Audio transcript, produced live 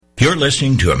You're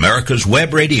listening to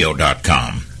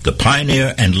America'sWebRadio.com, the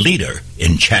pioneer and leader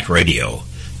in chat radio.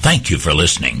 Thank you for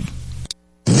listening.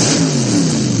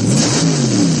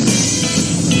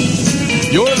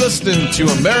 You're listening to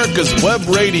America's Web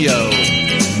Radio.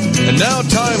 And now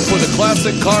time for the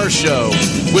Classic Car Show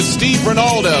with Steve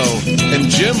Ronaldo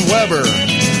and Jim Weber.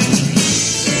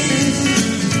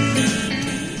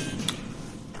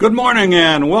 Good morning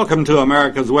and welcome to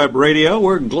America's Web Radio.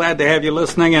 We're glad to have you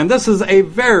listening, and this is a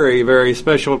very, very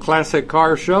special Classic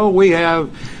Car Show. We have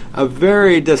a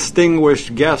very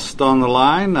distinguished guest on the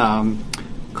line,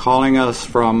 calling us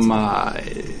from,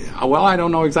 well, I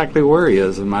don't know exactly where he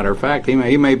is, as a matter of fact. He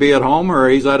may be at home or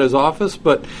he's at his office,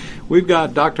 but we've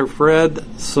got Dr. Fred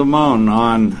Simeone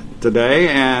on today,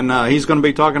 and he's going to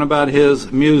be talking about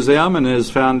his museum and his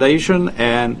foundation,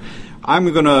 and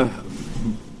I'm going to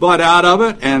butt out of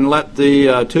it and let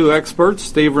the two experts,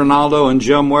 Steve Ronaldo and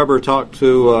Jim Weber, talk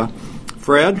to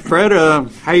Fred. Fred,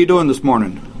 how you doing this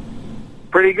morning?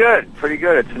 Pretty good.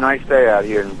 It's a nice day out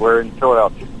here, and we're in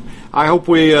Philadelphia. I hope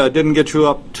we didn't get you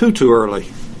up too early.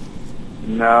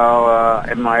 No,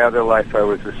 in my other life I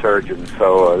was a surgeon,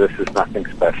 so this is nothing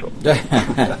special.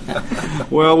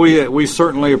 Well, we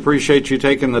certainly appreciate you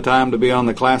taking the time to be on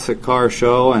the Classic Car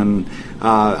Show, and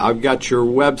I've got your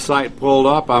website pulled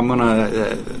up.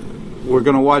 We're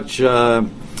gonna watch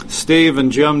Steve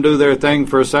and Jim do their thing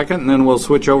for a second, and then we'll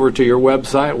switch over to your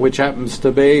website, which happens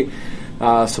to be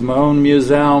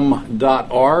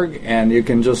SimeoneMuseum.org, and you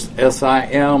can just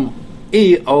SIMEONE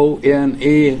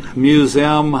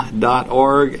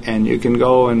museum.org, and you can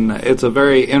go, and it's a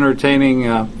very entertaining,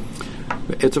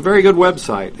 it's a very good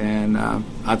website, and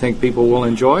I think people will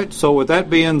enjoy it. So with that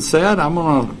being said, I'm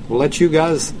going to let you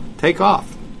guys take off.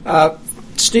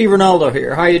 Steve Ronaldo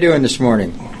here. How are you doing this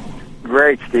morning?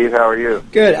 Great, Steve. How are you?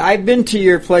 Good. I've been to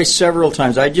your place several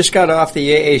times. I just got off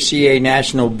the AACA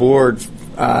National Board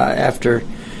after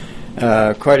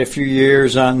quite a few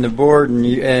years on the board,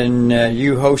 and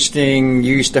you've hosted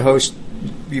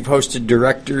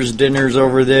directors' dinners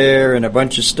over there and a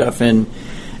bunch of stuff. And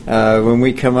when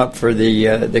we come up for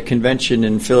the convention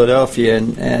in Philadelphia,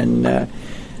 and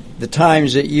the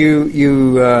times that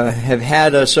you have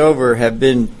had us over have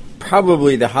been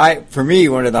probably for me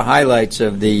one of the highlights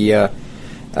of the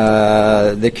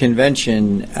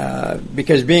convention,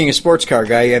 because being a sports car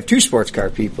guy, you have two sports car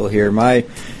people here.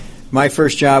 My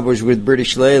first job was with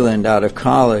British Leyland out of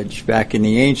college back in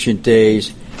the ancient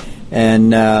days,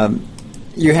 and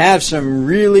you have some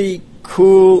really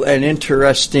cool and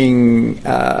interesting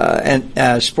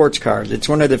sports cars. It's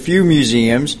one of the few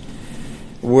museums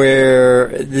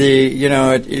where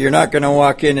you're not going to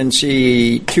walk in and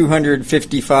see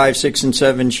 255 6 and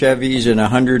 7 Chevys and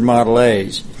 100 Model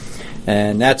A's,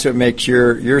 and that's what makes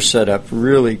your setup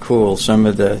really cool. Some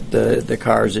of the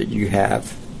cars that you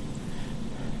have.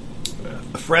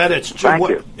 Fred,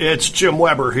 it's Jim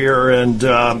Weber here, and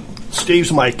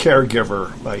Steve's my caregiver.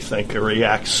 I think he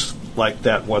reacts like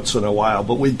that once in a while,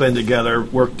 but we've been together,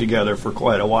 worked together for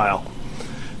quite a while.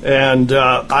 And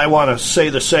I want to say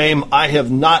the same. I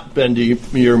have not been to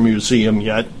your museum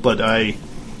yet, but I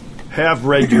have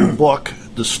read your book,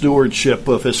 The Stewardship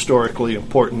of Historically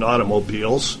Important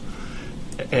Automobiles,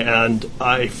 and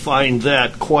I find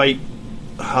that quite,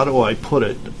 how do I put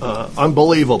it,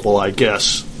 unbelievable, I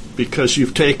guess, because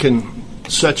you've taken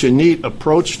such a neat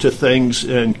approach to things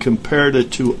and compared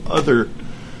it to other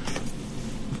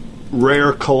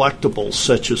rare collectibles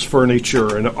such as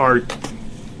furniture and art.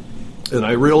 And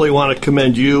I really want to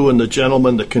commend you and the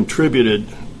gentleman that contributed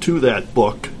to that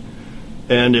book.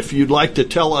 And if you'd like to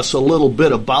tell us a little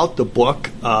bit about the book,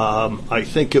 I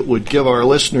think it would give our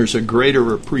listeners a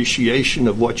greater appreciation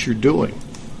of what you're doing.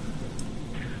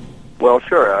 Well,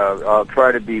 sure. I'll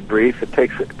try to be brief. It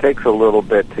takes a little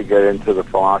bit to get into the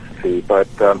philosophy, but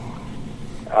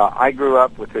I grew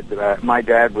up with it. My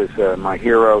dad was my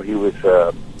hero. He was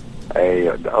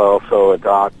also a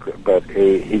doc, but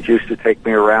he used to take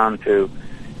me around to,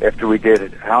 after we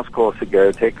did house calls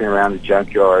together, take me around to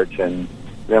junkyards, and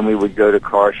then we would go to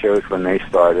car shows when they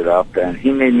started up, and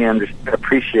he made me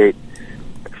appreciate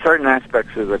certain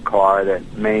aspects of the car that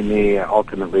made me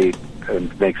ultimately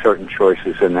make certain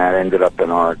choices, and that ended up in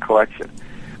our collection.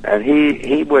 And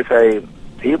he was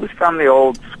from the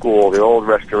old school, the old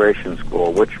restoration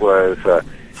school, which was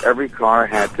every car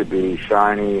had to be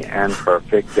shiny and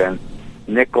perfect, and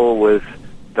nickel was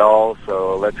dull,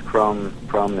 so let's chrome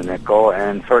the nickel,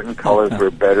 and certain colors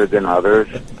were better than others.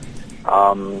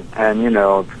 And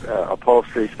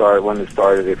upholstery when it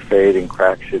started to fade and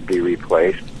cracks should be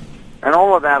replaced. And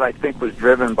all of that, I think, was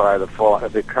driven by the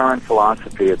current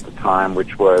philosophy at the time,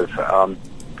 which was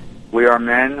we are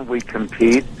men, we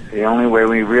compete, The only way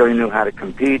we really knew how to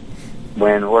compete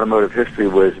when automotive history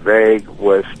was vague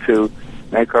was to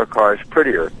make our cars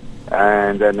prettier.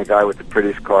 And then the guy with the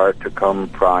prettiest car took home a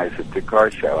prize at the car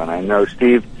show. And I know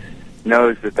Steve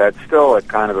knows that that's still a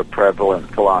kind of a prevalent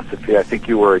philosophy. I think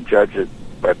you were a judge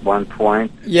at one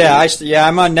point. Yeah,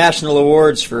 I'm on national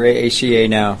awards for AACA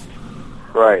now.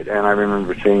 Right, and I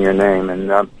remember seeing your name.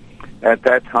 And at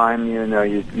that time,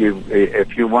 you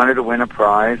if you wanted to win a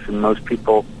prize, and most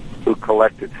people who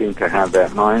collected seemed to have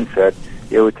that mindset,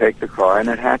 you would take the car, and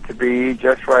it had to be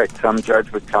just right. Some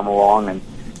judge would come along and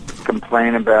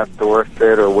complain about door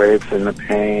fit or waves in the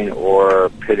paint or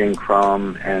pitting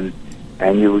chrome, and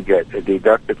you would get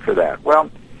deducted for that. Well,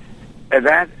 I'm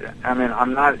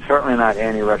certainly not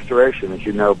anti-restoration, as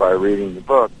you know by reading the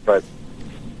book, but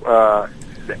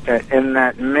in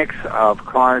that mix of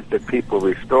cars that people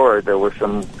restored, there were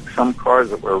some cars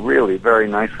that were really very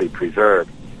nicely preserved.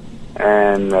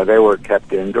 And they were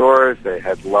kept indoors. They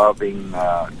had loving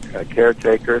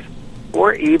caretakers,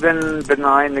 or even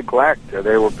benign neglect.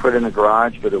 They were put in the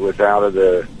garage, but it was out of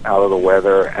the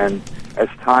weather. And as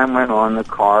time went on, the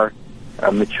car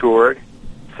matured.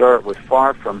 So it was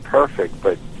far from perfect,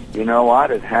 but you know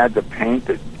what? It had the paint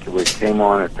that came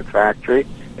on at the factory.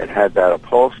 It had that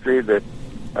upholstery that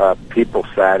people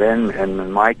sat in, and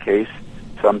in my case,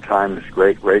 sometimes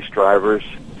great race drivers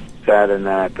sat in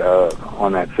that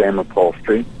on that same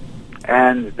upholstery.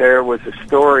 And there was a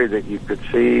story that you could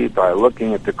see by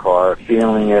looking at the car,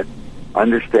 feeling it,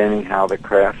 understanding how the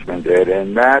craftsman did.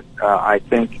 And that, I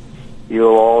think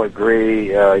you'll all agree,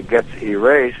 gets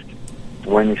erased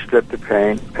when you strip the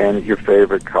paint it your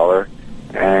favorite color,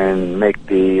 and make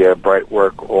the bright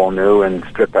work all new, and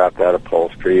strip out that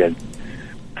upholstery and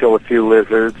kill a few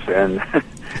lizards and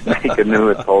make a new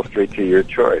upholstery to your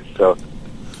choice. So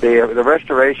the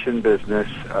restoration business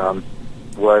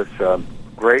was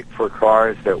great for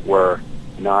cars that were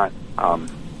not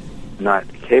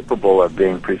capable of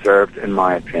being preserved, in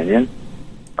my opinion.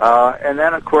 And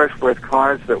then, of course, with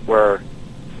cars that were,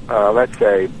 let's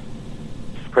say,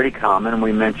 pretty common, and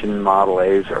we mentioned Model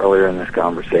A's earlier in this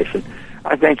conversation.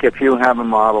 I think if you have a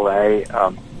Model A,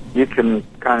 you can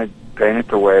kind of paint it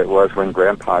the way it was when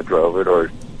Grandpa drove it, or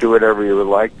do whatever you would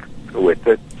like with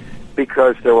it,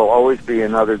 because there will always be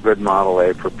another good Model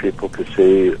A for people to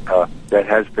see that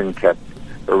has been kept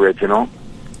original.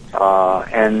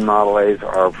 And Model A's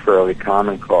are fairly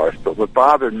common cars. But what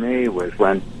bothered me was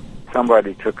when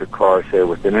somebody took a car, say,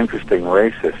 with an interesting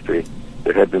race history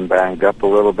that had been banged up a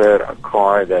little bit, a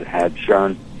car that had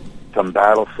shown some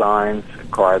battle signs, a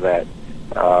car that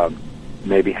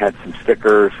maybe had some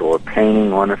stickers or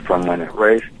painting on it from when it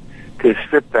raced, to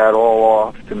strip that all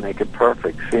off to make it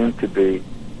perfect seemed to be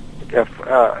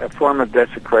a form of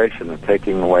desecration of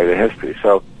taking away the history.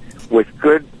 So with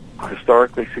good,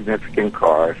 historically significant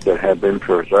cars that have been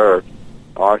preserved,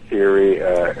 our theory,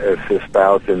 as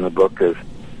espoused in the book, is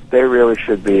they really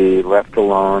should be left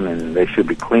alone, and they should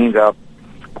be cleaned up,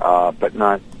 but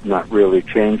not really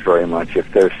changed very much.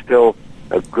 If there's still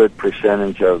a good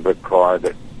percentage of the car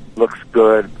that looks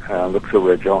good, looks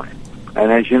original,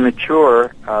 and as you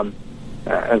mature,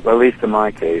 at least in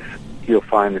my case, you'll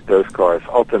find that those cars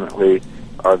ultimately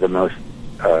are the most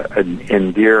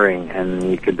endearing,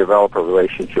 and you can develop a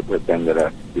relationship with them that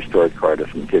a restored car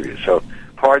doesn't give you. So,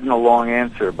 pardon the long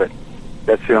answer, but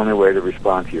that's the only way to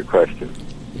respond to your question.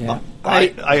 Yeah.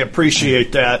 I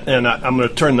appreciate that, and I'm going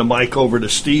to turn the mic over to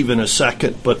Steve in a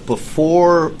second. But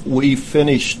before we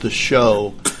finish the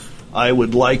show, I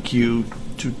would like you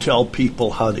to tell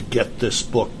people how to get this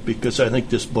book, because I think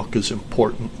this book is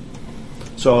important.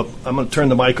 So I'm going to turn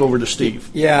the mic over to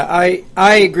Steve. Yeah,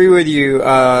 I agree with you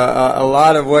a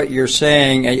lot of what you're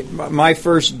saying. My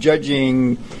first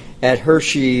judging at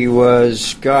Hershey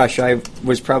was, I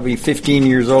was probably 15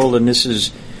 years old, and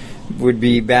this would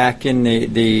be back in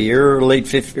the early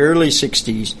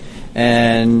 60s.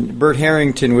 And Bert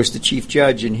Harrington was the chief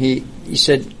judge, and he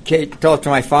said, talk to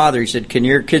my father. He said, can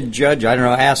your kid judge? I don't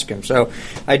know, ask him. So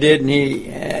I did, and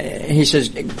he says,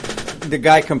 the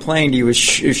guy complained he was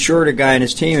short a guy on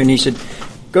his team, and he said,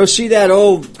 go see that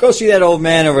old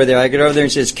man over there. I get over there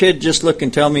and says, kid, just look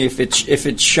and tell me if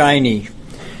it's shiny.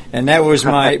 And that was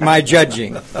my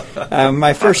judging,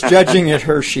 my first judging at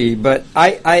Hershey. But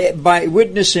I by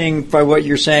witnessing by what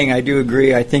you're saying, I do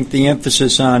agree. I think the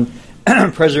emphasis on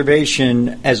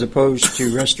preservation as opposed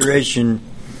to restoration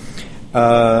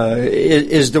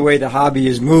is the way the hobby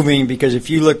is moving. Because if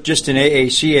you look just in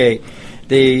AACA,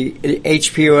 the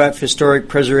HPOF, Historic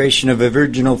Preservation of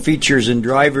Original Features, and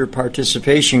driver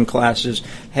participation classes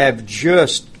have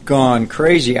just gone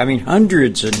crazy. I mean,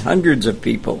 hundreds and hundreds of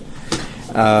people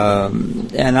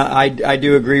And I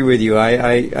do agree with you.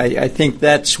 I think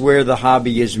that's where the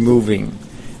hobby is moving,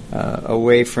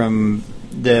 away from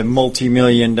the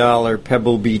multi-million-dollar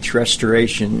Pebble Beach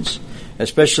restorations,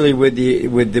 especially with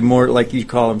the more, like you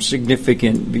call them,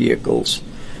 significant vehicles.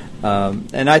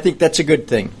 And I think that's a good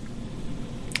thing.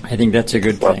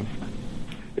 Thing.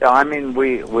 Yeah, I mean,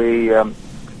 we're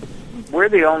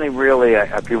the only really,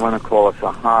 if you want to call us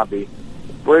a hobby,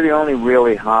 we're the only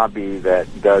really hobby that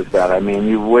does that. I mean,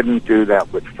 you wouldn't do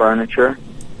that with furniture.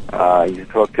 You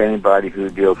talk to anybody who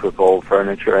deals with old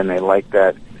furniture, and they like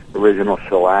that original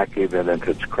shellac, even if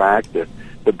it's cracked.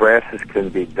 The brasses can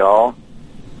be dull,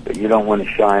 but you don't want to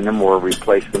shine them or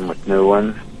replace them with new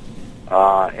ones.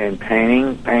 And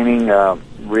painting,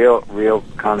 real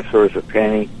connoisseurs of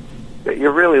painting,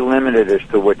 you're really limited as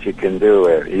to what you can do.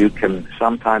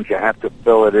 Sometimes you have to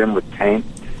fill it in with paint,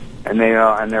 and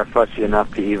they're fussy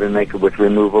enough to even make it with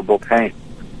removable paint,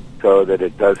 so that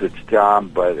it does its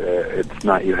job, but it's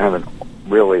not. You haven't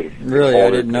really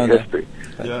I didn't know history.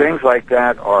 that. Yeah. Things like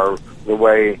that are the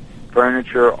way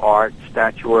furniture, art,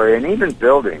 statuary, and even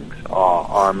buildings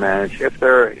are managed if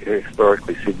they're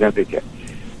historically significant.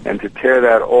 And to tear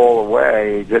that all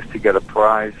away just to get a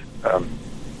prize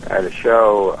at a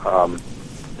show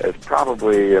is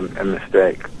probably a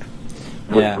mistake.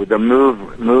 Yeah. With the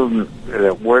movement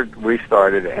that we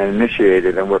started and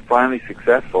initiated, and we're finally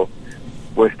successful,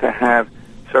 was to have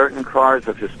certain cars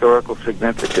of historical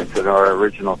significance in our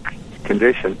original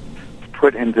condition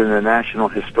put into the National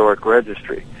Historic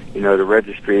Registry. You know, the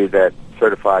registry that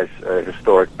certifies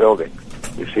historic buildings.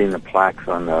 You've seen the plaques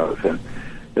on those. And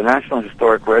the National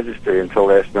Historic Registry, until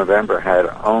last November, had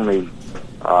only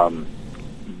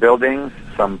buildings,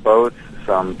 some boats,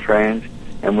 some trains,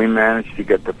 and we managed to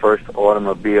get the first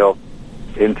automobile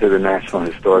into the National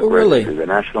Historic Registry. The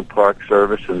National Park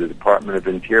Service and the Department of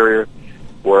Interior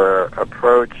were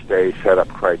approached. They set up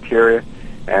criteria,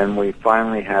 and we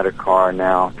finally had a car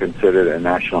now considered a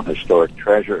National Historic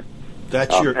Treasure.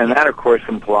 And that, of course,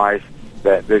 implies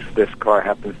that this car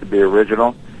happens to be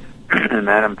original, and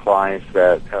that implies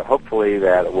that hopefully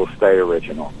that it will stay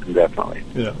original indefinitely.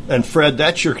 Yeah. And Fred,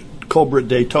 that's your Cobra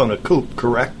Daytona Coupe,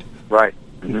 correct? Right.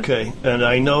 Mm-hmm. Okay. And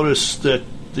I noticed that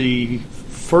the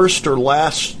first or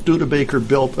last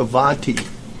Studebaker-built Avanti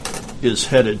is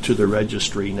headed to the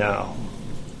registry now.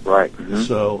 Right. Mm-hmm.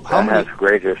 So that has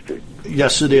great history.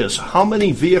 Yes, it is. How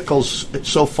many vehicles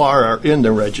so far are in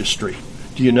the registry?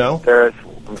 Do you know? There's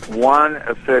one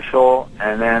official,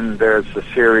 and then there's a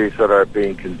series that are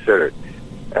being considered.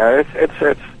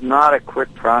 It's not a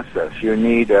quick process. You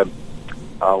need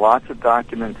lots of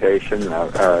documentation,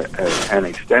 an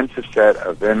extensive set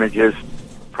of images,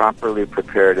 properly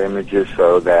prepared images,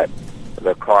 so that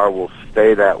the car will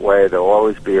stay that way. There will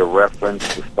always be a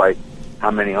reference, despite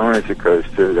how many owners it goes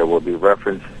to. There will be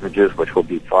reference images which will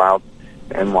be filed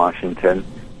in Washington,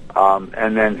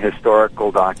 and then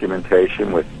historical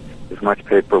documentation with as much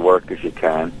paperwork as you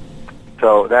can.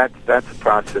 So that's a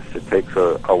process that takes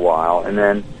a while. And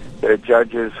then there are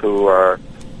judges who are,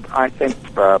 I think,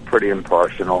 pretty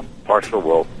impartial.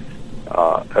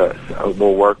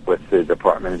 Will work with the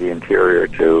Department of the Interior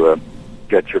to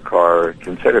get your car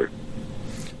considered.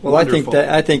 Well, wonderful.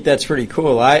 I think that's pretty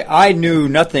cool. I knew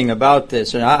nothing about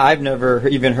this, and I've never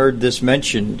even heard this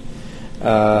mentioned.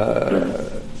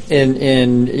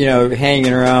 In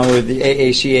hanging around with the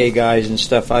AACA guys and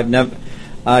stuff, I've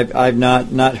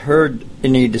not heard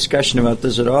any discussion about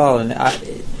this at all, and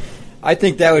I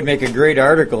think that would make a great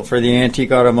article for the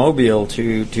Antique Automobile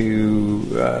to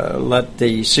let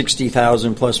the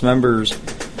 60,000 plus members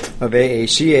of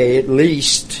AACA at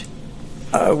least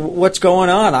what's going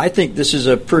on. I think this is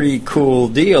a pretty cool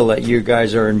deal that you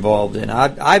guys are involved in.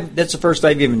 That's the first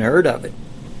I've even heard of it.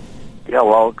 Yeah,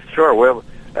 well, sure. Well,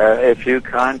 if you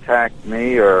contact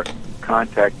me or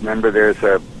contact member, there's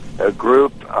a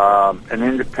group, an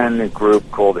independent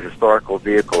group called the Historical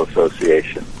Vehicle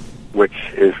Association, which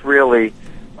is really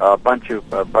a bunch of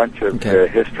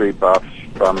history buffs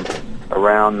from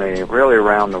around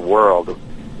the world.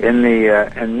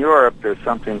 In Europe, there's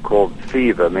something called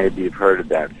FIVA. Maybe you've heard of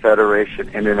that,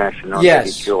 Fédération Internationale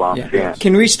Véhicule Anciens.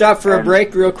 Can we stop for a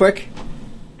break real quick?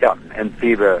 Yeah, and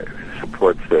FIVA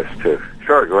supports this too.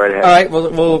 Sure, go right ahead. All right,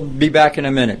 we'll be back in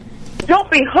a minute.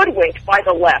 Don't be hoodwinked by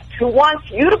the left, who wants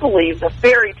you to believe the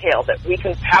fairy tale that we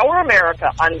can power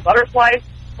America on butterflies,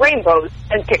 rainbows,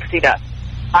 and pixie dust.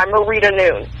 I'm Marita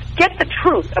Noon. Get the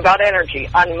truth about energy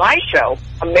on my show,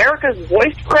 America's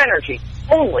Voice for Energy,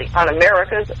 only on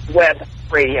America's Web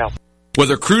Radio.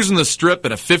 Whether cruising the strip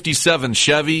in a 57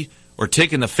 Chevy or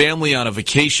taking the family on a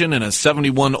vacation in a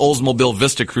 71 Oldsmobile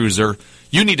Vista Cruiser,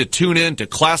 you need to tune in to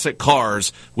Classic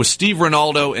Cars with Steve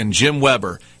Ronaldo and Jim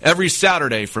Weber every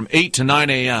Saturday from 8 to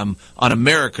 9 a.m. on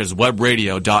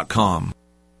americaswebradio.com.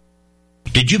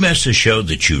 Did you miss a show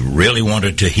that you really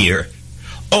wanted to hear?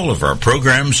 All of our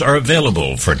programs are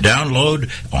available for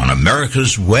download on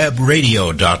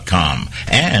americaswebradio.com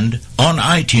and on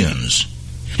iTunes.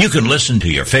 You can listen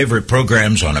to your favorite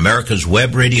programs on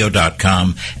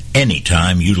americaswebradio.com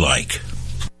anytime you like.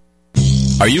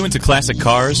 Are you into classic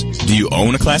cars? Do you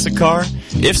own a classic car?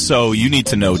 If so, you need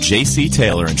to know J.C.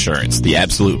 Taylor Insurance, the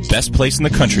absolute best place in the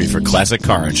country for classic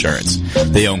car insurance.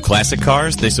 They own classic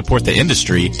cars, they support the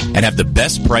industry, and have the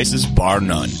best prices bar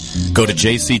none. Go to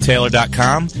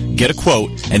jctaylor.com, get a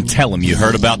quote, and tell them you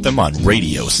heard about them on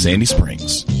Radio Sandy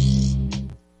Springs.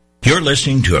 You're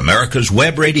listening to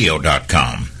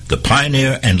americaswebradio.com, the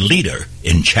pioneer and leader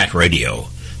in chat radio.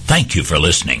 Thank you for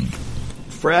listening.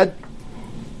 Fred?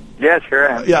 Yes,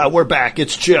 sure. Yeah, we're back.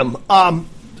 It's Jim. A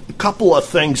couple of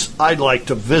things I'd like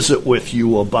to visit with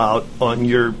you about on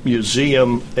your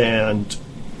museum, and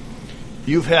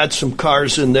you've had some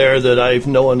cars in there that I've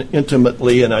known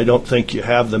intimately, and I don't think you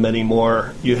have them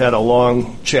anymore. You had a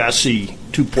long chassis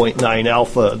 2.9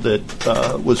 Alpha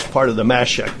that was part of the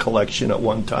Mashek collection at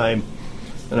one time,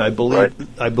 and I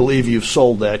believe you've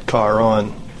sold that car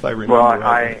on. I remember. Well,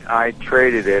 I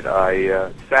traded it.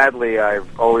 Sadly,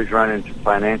 I've always run into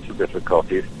financial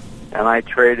difficulties, and I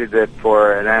traded it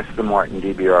for an Aston Martin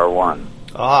DBR1.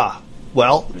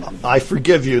 Well, I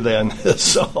forgive you then.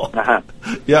 So,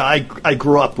 yeah, I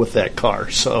grew up with that car,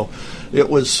 so it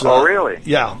was. Oh, really?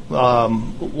 Yeah.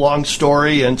 Long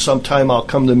story, and sometime I'll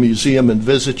come to the museum and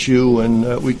visit you,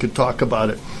 and we could talk about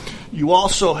it. You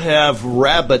also have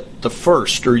Rabbit the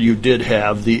First, or you did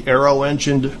have the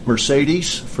aero-engined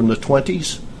Mercedes from the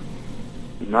 20s?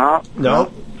 No.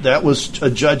 That was a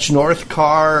Judge North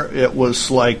car. It was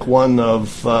like one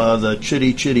of the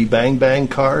Chitty Chitty Bang Bang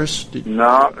cars.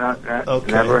 No,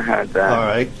 okay. Never had that. All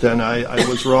right, then I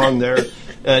was wrong there.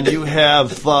 And you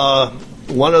have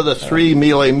one of the three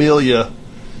Mille Miglia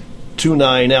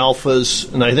 2.9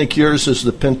 Alphas, and I think yours is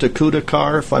the Pintacuda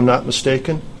car, if I'm not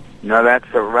mistaken. No,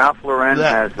 that's Ralph Lauren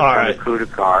has the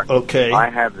Pintacuda car. Okay.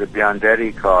 I have the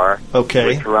Biondetti car. Okay.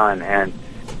 Which run, and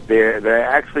they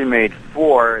actually made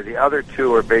four. The other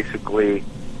two are basically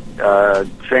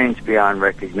changed beyond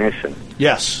recognition.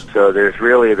 Yes. So there's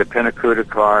really the Pintacuda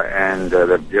car and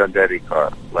the Biondetti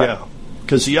car left. Yeah,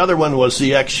 because the other one was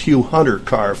the ex-Hugh Hunter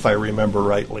car, if I remember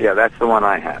rightly. Yeah, that's the one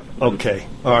I have. Okay.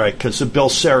 All right, because Bill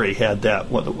Seri had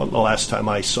that the last time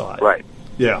I saw it. Right.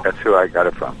 Yeah. That's who I got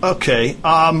it from. Okay.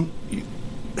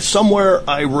 Somewhere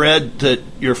I read that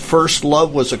your first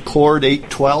love was a Cord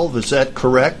 812. Is that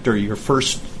correct, or your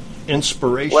first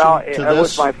inspiration to this? Well, it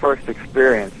was my first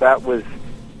experience. That was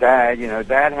Dad. You know,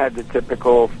 Dad had the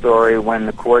typical story when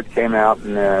the Cord came out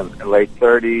in the late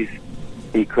 30s.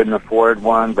 He couldn't afford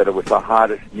one, but it was the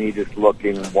hottest, neatest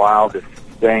looking, wildest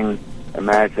thing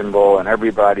imaginable, and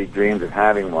everybody dreamed of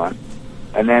having one.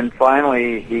 And then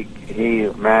finally he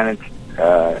managed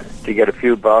to get a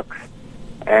few bucks,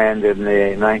 and in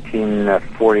the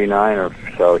 1949 or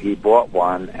so, he bought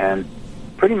one and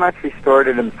pretty much restored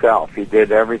it himself. He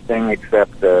did everything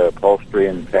except upholstery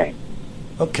and paint.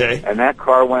 Okay. And that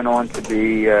car went on to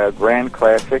be Grand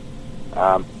Classic.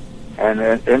 And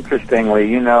interestingly,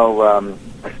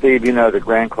 Steve, the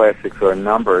Grand Classics are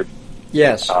numbered.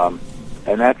 Yes. And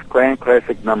that's Grand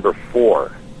Classic number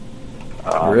 4.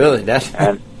 Really? That's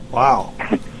wow.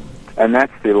 And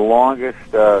that's the longest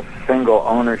single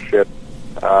ownership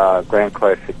Grand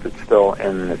Classic that's still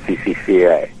in the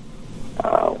CCCA.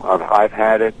 I've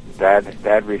had it.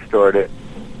 Dad restored it.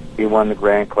 He won the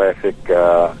Grand Classic,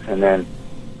 and then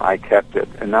I kept it.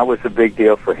 And that was a big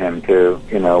deal for him, too.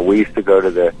 We used to go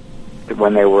to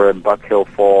when they were in Buck Hill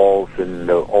Falls and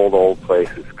the old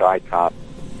places, Sky Top.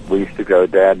 We used to go,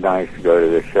 Dad and I used to go to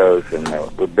the shows, and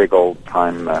we're big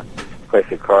old-time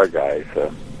classic car guys.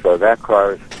 So that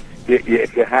car is,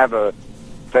 if you have a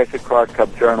Classic Car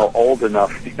Club Journal old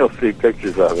enough, you'll see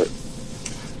pictures of it.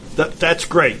 That's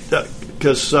great,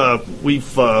 because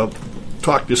we've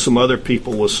talked to some other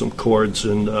people with some Cords,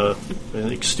 and I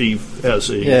think Steve has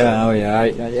a... Yeah,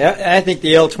 I think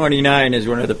the L29 is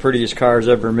one of the prettiest cars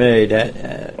ever made.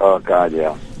 Oh, God,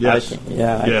 yeah. Yes. I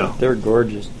think they're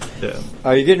gorgeous. Yeah.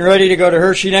 Are you getting ready to go to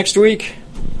Hershey next week?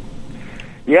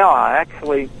 Yeah,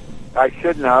 actually, I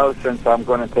should know, since I'm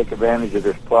going to take advantage of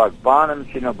this plug.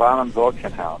 Bonham's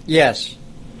Auction House. Yes.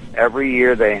 Every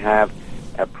year they have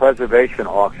a preservation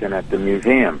auction at the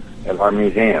museum, at our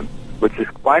museum, which is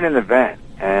quite an event.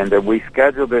 And we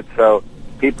scheduled it so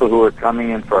people who are coming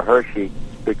in for Hershey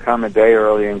to come a day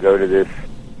early and go to this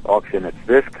auction. It's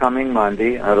this coming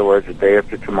Monday, in other words, the day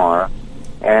after tomorrow.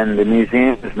 And the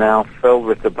museum is now filled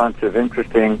with a bunch of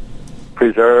interesting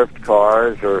preserved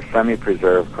cars or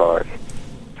semi-preserved cars.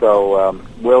 So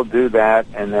we'll do that,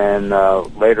 and then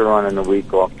later on in the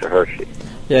week off to Hershey.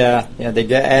 Yeah,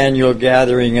 the annual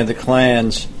gathering of the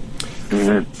clans.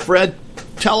 Mm-hmm. Fred,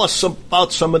 tell us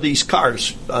about some of these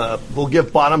cars. We'll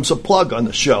give Bottoms a plug on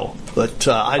the show, but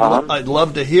I'd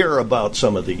love to hear about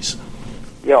some of these.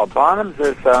 Yeah, Bottoms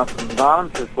has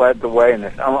led the way in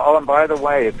this. Oh, and by the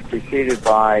way, it's preceded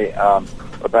by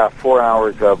about 4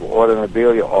 hours of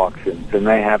automobilia auctions, and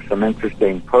they have some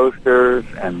interesting posters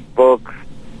and books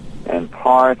and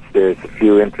parts. There's a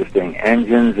few interesting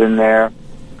engines in there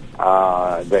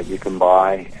that you can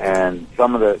buy, and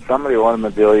some of the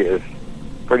automobilia is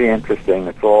pretty interesting.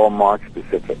 It's all mark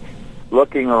specific.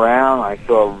 Looking around, I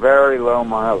saw very low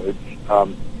mileage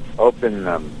open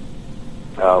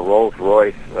Rolls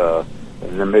Royce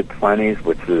in the mid 20s,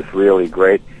 which is really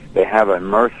great. They have a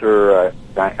Mercer, a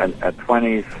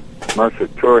 20s Mercer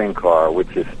touring car,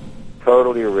 which is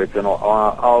totally original.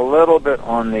 A little bit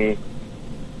on the,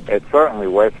 it's certainly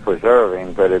worth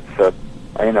preserving, but it's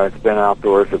it's been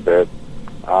outdoors a bit.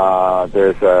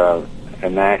 There's a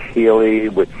Nash Healey,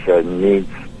 which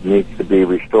needs to be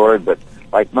restored, but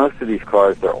like most of these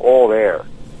cars, they're all there.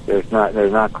 There's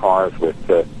not cars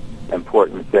with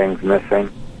important things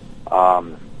missing.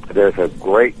 There's a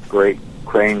great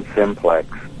Crane Simplex,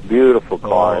 beautiful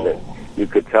car that you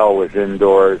could tell was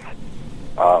indoors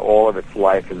all of its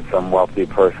life in some wealthy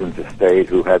person's estate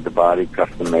who had the body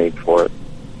custom made for it.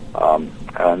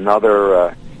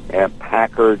 Another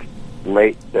Packard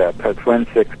twin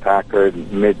six Packard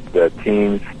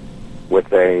mid-teens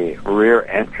with a rear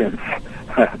entrance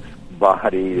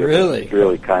body. Really? It's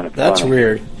really kind of That's funny.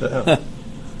 weird.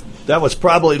 That was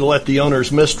probably to let the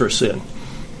owner's mistress in.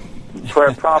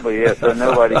 Probably, yes, so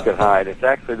nobody could hide. It's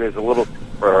actually, there's a little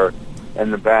for her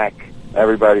in the back.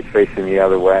 Everybody's facing the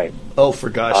other way. Oh, for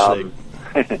God's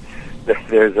sake.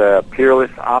 There's a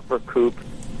Peerless Opera Coupe,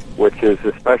 which is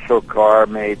a special car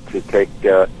made to take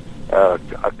a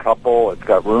couple. It's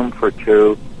got room for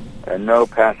two, and no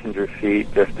passenger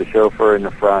seat, just a chauffeur in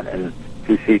the front and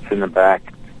 2 seats in the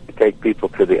back to take people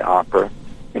to the opera.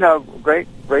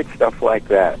 Great stuff like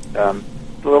that. A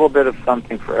little bit of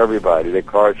something for everybody. The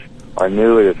cars are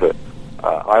new.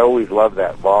 I always love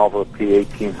that Volvo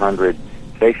P1800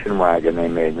 station wagon they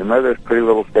made. Remember those pretty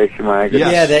little station wagons?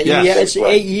 Yes. Yeah, yes. it's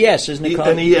AES, isn't it called?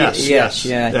 An ES. Yes.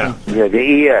 Yeah,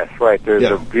 the ES, right. There's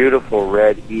a beautiful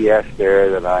red ES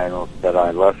there that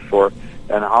I lust for.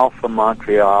 And Alpha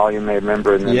Montreal, you may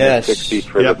remember in the mid-60s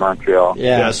for the Montreal.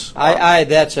 Yeah. Yes.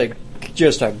 That's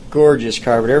just a gorgeous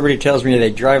car, but everybody tells me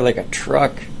they drive like a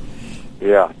truck.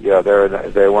 Yeah,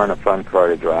 they weren't a fun car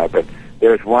to drive, but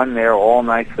there's one there all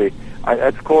nicely.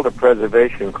 It's called a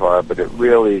preservation car, but it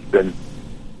really has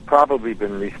probably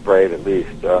been resprayed at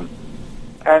least.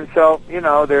 And so,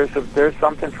 there's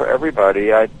something for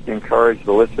everybody. I encourage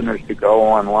the listeners to go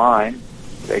online.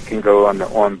 They can go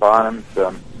on Bottoms,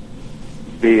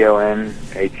 BONHAMS,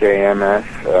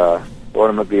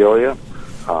 Automobilia,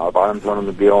 Bottoms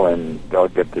Automobile, and they'll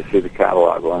get to see the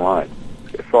catalog online.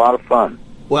 It's a lot of fun.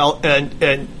 Well,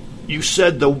 and you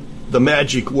said the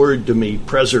magic word to me,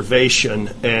 preservation,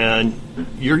 and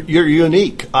you're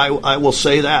unique. I will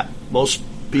say that. Most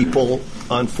people,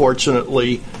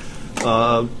 unfortunately,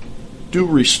 do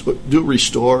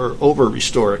restore or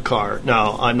over-restore a car.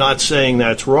 Now, I'm not saying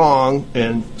that's wrong,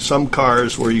 and some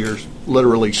cars where you're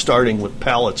literally starting with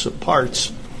pallets of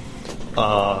parts,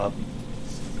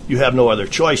 you have no other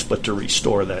choice but to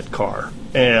restore that car.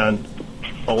 And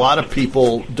a lot of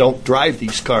people don't drive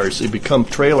these cars. They become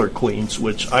trailer queens,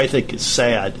 which I think is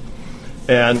sad.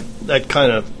 And that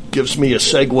kind of gives me a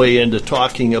segue into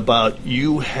talking about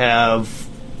you have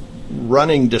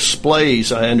running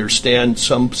displays, I understand,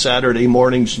 some Saturday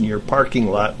mornings in your parking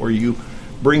lot where you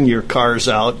bring your cars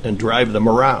out and drive them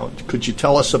around. Could you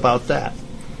tell us about that?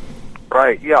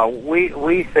 Right, yeah.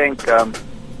 We think,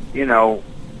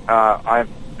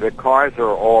 the cars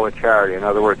are all a charity. In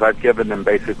other words, I've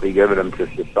basically given them to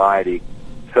society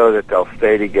so that they'll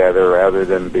stay together rather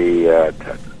than be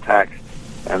taxed,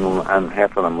 and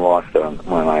half of them lost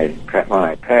when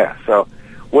I pass. So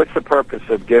what's the purpose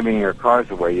of giving your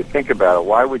cars away? You think about it,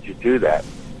 why would you do that?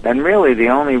 And really the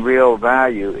only real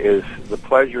value is the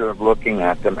pleasure of looking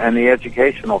at them and the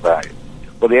educational value.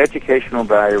 Well, the educational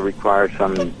value requires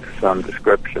some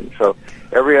description. So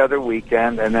every other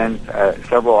weekend and then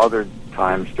several other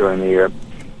times during the year,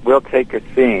 we'll take a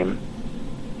theme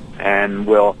and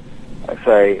we'll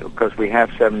say, because we have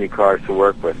 70 cars to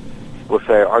work with, we'll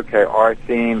say, okay, our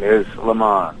theme is Le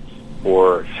Mans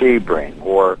or Sebring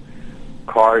or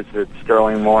cars that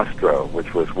Sterling Moss drove,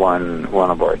 which was one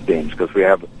of our themes, because we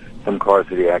have some cars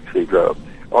that he actually drove.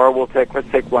 Or let's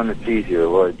take one that's easier,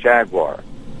 or Jaguar.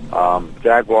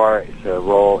 Jaguar is a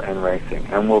role in racing,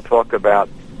 and we'll talk about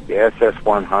the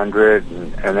SS100,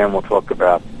 and then we'll talk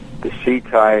about the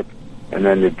C-Type, and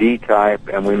then the D-Type,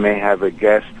 and we may have a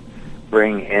guest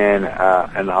bring in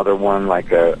another one,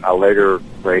 like a later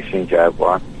racing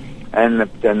Jaguar. And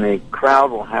then the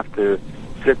crowd will have to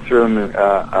sit through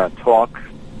and talk.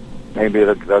 Maybe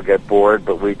they'll get bored,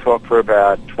 but we talk for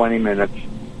about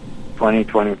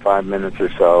 25 minutes or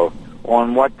so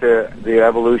on what the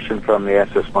evolution from the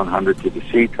SS100 to the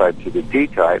C-Type to the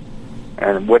D-Type,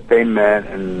 and what they meant,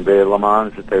 and the Le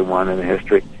Mans that they won in the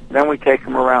history. Then we take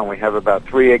them around. We have about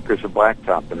 3 acres of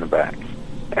blacktop in the back,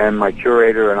 and my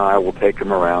curator and I will take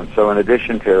them around. So in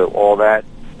addition to all that,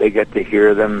 they get to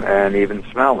hear them and even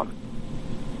smell them.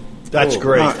 That's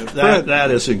great. Fred,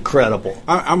 that is incredible.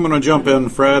 I'm going to jump in,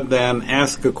 Fred, and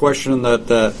ask a question that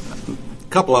a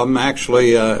couple of them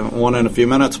actually, one in a few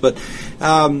minutes. But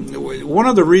one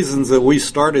of the reasons that we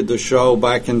started the show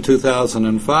back in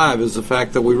 2005 is the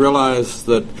fact that we realized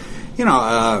that,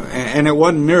 and it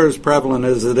wasn't near as prevalent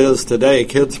as it is today,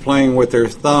 kids playing with their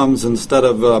thumbs instead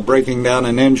of breaking down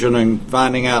an engine and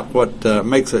finding out what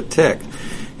makes it tick.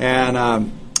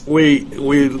 And we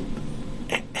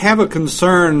have a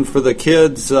concern for the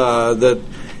kids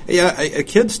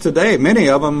kids today, many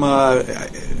of them,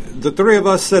 the three of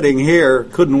us sitting here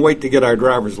couldn't wait to get our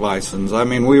driver's license. I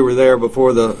mean, we were there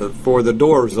before the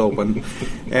doors opened.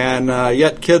 And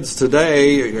yet kids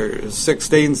today are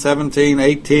 16, 17,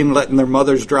 18, letting their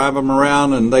mothers drive them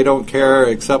around, and they don't care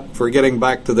except for getting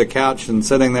back to the couch and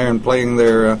sitting there and playing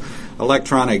their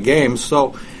electronic games.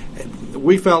 So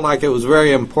we felt like it was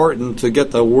very important to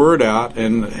get the word out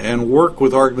and work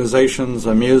with organizations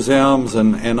and museums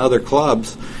and other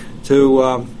clubs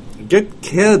to get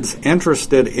kids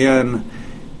interested in,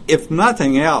 if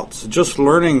nothing else, just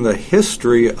learning the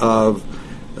history of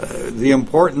the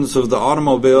importance of the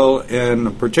automobile,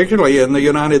 and particularly in the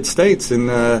United States, in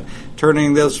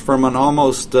turning this from an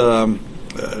almost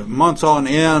months on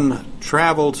end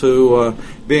travel to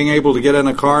being able to get in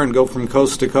a car and go from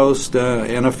coast to coast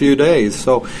in a few days.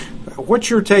 So what's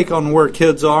your take on where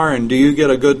kids are, and do you get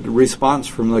a good response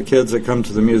from the kids that come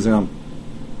to the museum?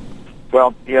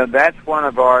 Well, that's one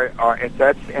of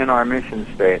that's in our mission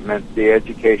statement, the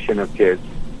education of kids,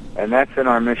 and that's in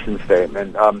our mission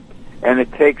statement. And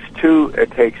it takes two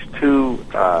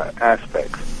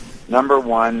aspects. Number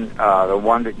one, the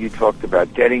one that you talked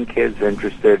about, getting kids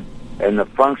interested in the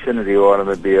function of the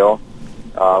automobile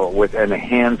in a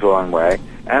hands-on way,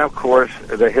 and of course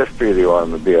the history of the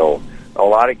automobile. A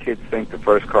lot of kids think the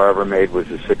first car ever made was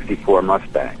a '64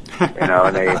 Mustang,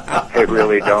 and they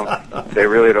really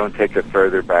don't take it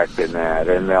further back than that.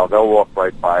 And they'll walk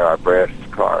right by our brass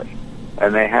cars,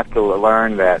 and they have to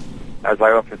learn that. As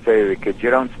I often say to the kids, you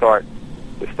don't start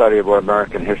the study of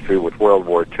American history with World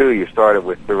War II. You started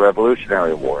with the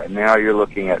Revolutionary War, and now you're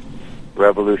looking at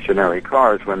revolutionary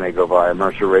cars when they go by a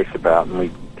Mercer Raceabout, and we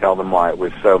tell them why it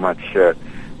was so much a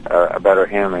better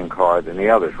handling car than the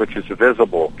others, which is a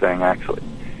visible thing, actually.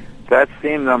 That's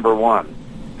theme number one.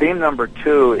 Theme number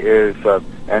two is,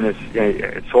 and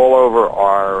it's all over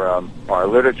our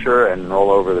literature and all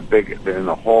over in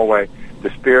the hallway, the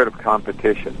spirit of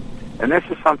competition. And this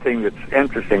is something that's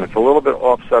interesting. It's a little bit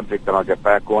off subject, and I'll get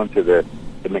back onto the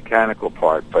mechanical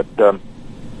part. But,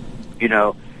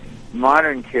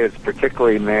 modern kids,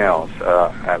 particularly males,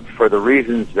 for the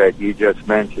reasons that you just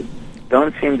mentioned,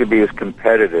 don't seem to be as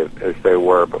competitive as they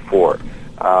were before.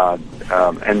 And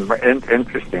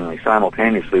interestingly,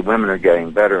 simultaneously, women are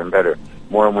getting better and better.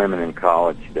 More women in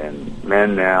college than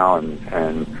men now,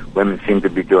 and women seem to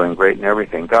be doing great in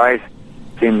everything. Guys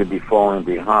seem to be falling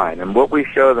behind. And what we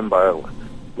show them by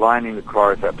lining the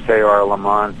cars up, say our Le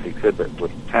Mans exhibit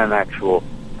with 10 actual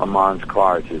Le Mans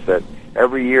cars, is that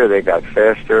every year they got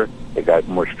faster, they got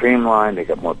more streamlined, they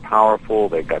got more powerful,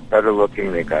 they got better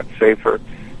looking, they got safer,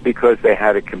 because they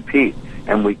had to compete.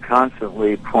 And we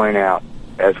constantly point out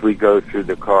as we go through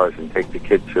the cars and take the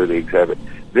kids through the exhibit,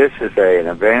 this is an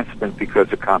advancement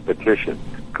because of competition.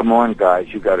 Come on,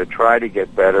 guys, you got to try to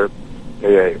get better.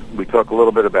 We talk a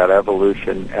little bit about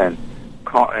evolution, and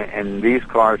these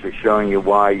cars are showing you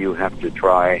why you have to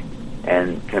try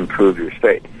and improve your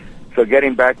state. So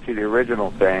getting back to the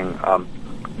original thing,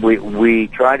 we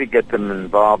try to get them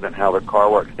involved in how the car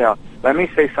works. Now, let me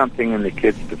say something in the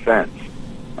kids' defense.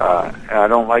 I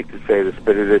don't like to say this,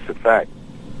 but it is a fact.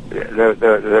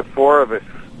 The four of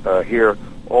us here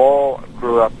all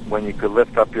grew up when you could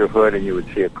lift up your hood and you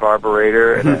would see a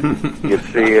carburetor, and you'd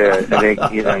see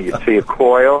you'd see a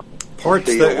coil. Parts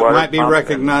that might be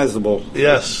recognizable.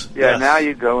 Yes. Yeah, now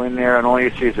you go in there and all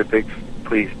you see is a big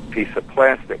piece of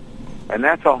plastic. And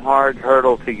that's a hard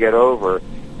hurdle to get over.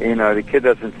 You know, the kid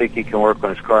doesn't think he can work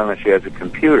on his car unless he has a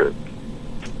computer.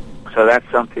 So that's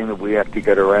something that we have to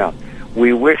get around.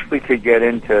 We wish we could get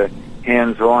into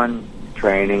hands-on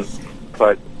training,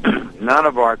 but none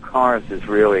of our cars is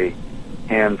really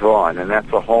hands-on, and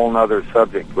that's a whole other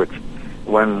subject, which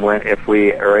if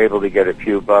we are able to get a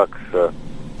few bucks,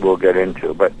 we'll get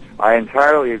into. But I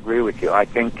entirely agree with you. I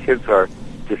think kids are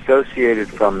dissociated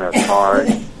from their cars.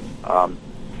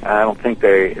 I don't think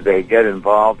they get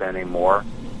involved anymore.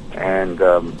 And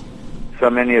so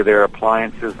many of their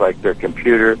appliances, like their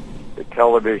computer, the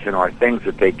television, are things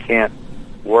that they can't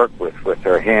work with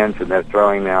their hands, and they're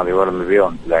throwing now the automobile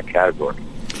into that category.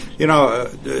 You know,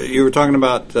 you were talking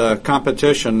about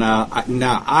competition. Now,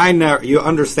 I never. You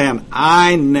understand?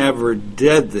 I never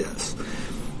did this,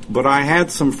 but I had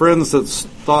some friends that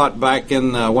thought back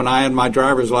in when I had my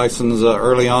driver's license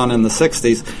early on in the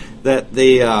 '60s that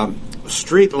the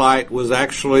street light was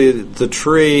actually the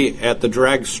tree at the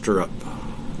drag strip.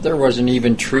 There wasn't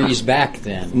even trees back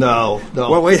then. No.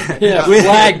 Well,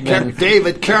 flagmen.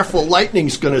 David, careful!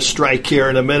 Lightning's going to strike here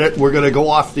in a minute. We're going to go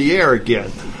off the air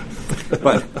again.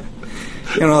 But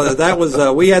you know, that was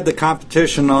we had the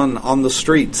competition on the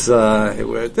streets. A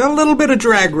little bit of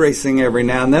drag racing every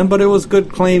now and then, but it was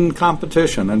good, clean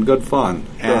competition and good fun.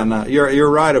 Sure. And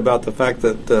you're right about the fact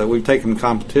that we've taken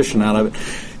competition out of it.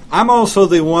 I'm also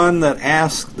the one that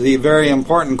asks the very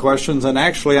important questions, and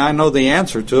actually I know the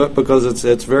answer to it because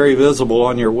it's very visible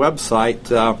on your website.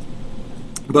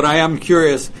 But I am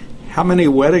curious, how many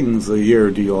weddings a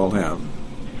year do you all have?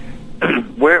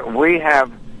 We have.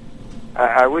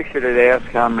 I wish it had asked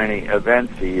how many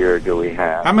events a year do we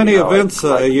have. How many events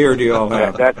a year do you all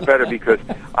have? That's better because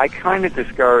I kind of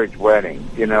discourage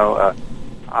weddings. You know,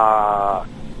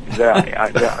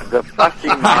 the fussy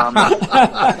mom.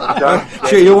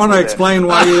 Sure, you want to explain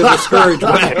why you discourage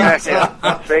weddings?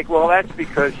 Well, that's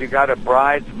because you got a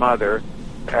bride's mother,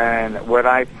 and what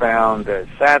I found,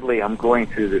 sadly, I'm going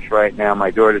through this right now. My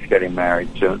daughter's getting married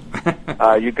soon.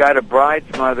 You got a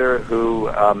bride's mother who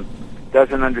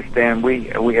doesn't understand.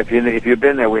 If you've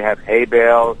been there, we have hay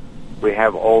bales, we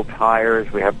have old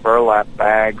tires, we have burlap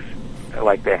bags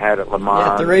like they had at Le Mans.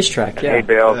 Yeah, at the racetrack, hay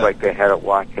bales like they had at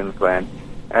Watkins Glen.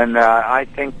 And I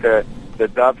think the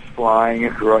doves flying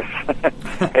across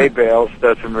hay bales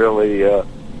doesn't really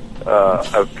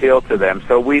appeal to them.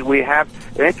 So we have,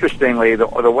 interestingly, the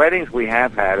weddings we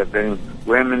have had have been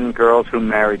women, girls who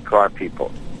married car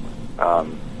people.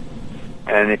 And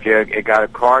if you got a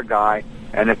car guy,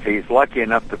 and if he's lucky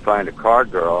enough to find a car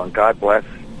girl, and God bless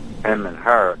him and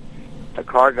her, the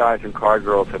car guys and car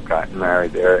girls have gotten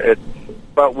married there.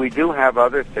 But we do have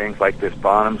other things like this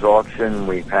Bonham's auction.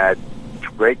 We've had a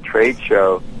great trade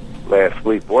show last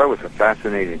week. Boy, it was a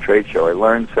fascinating trade show. I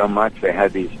learned so much. They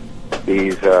had these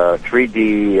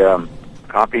 3D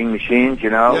copying machines, you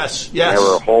know. Yes. There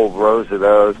were whole rows of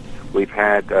those. We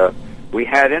had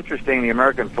interesting, the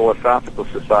American Philosophical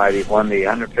Society won the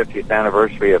 150th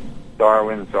anniversary of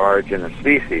Darwin's Origin of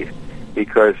Species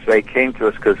because they came to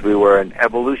us because we were an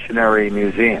evolutionary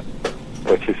museum,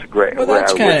 which is great. Well,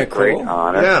 that's kind of cool. Great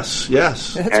honor. Yes.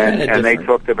 And they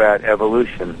talked about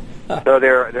evolution. So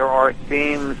there are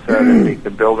themes that we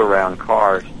can build around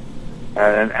cars,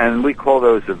 and we call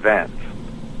those events.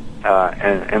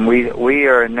 And we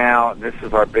are now. This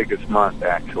is our biggest month,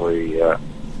 actually.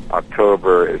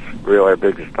 October is really our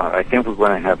biggest month. I think we're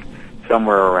going to have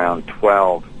somewhere around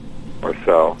 12 or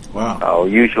so. Wow.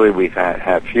 Usually we've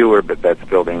had fewer, but that's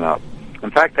building up.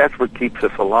 In fact, that's what keeps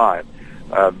us alive.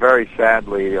 Very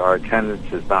sadly, our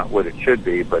attendance is not what it should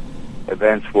be, but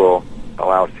events will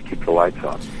allow us to keep the lights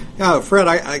on. Yeah, Fred,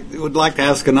 I would like to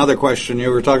ask another question. You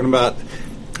were talking about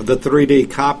the 3D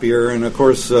copier, and of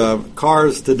course,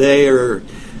 cars today are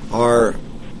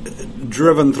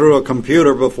driven through a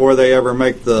computer before they ever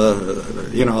make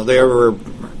they ever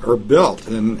are built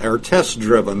and are test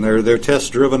driven. They're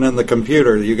test driven in the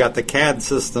computer. You got the CAD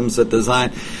systems that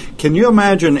design. Can you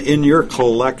imagine in your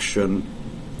collection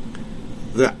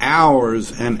the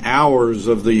hours and hours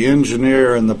of the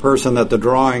engineer and the person at the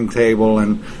drawing table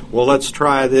and, well, let's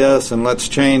try this and let's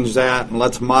change that and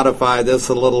let's modify this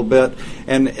a little bit.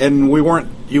 And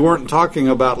you weren't talking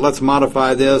about let's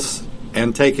modify this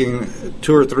and taking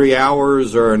 2 or 3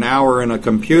 hours or an hour in a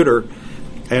computer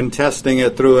and testing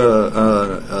it through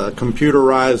a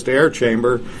computerized air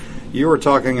chamber. You were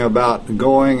talking about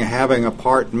having a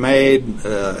part made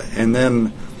and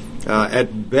then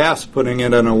at best putting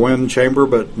it in a wind chamber,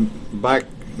 but back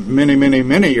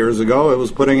many years ago, it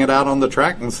was putting it out on the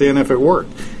track and seeing if it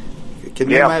worked. Can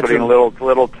you imagine? Putting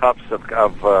little tufts of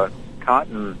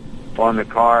cotton on the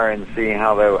car and seeing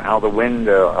how the wind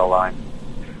aligns.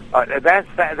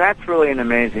 That's really an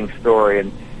amazing story,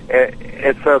 and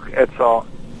it's a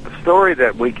story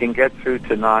that we can get through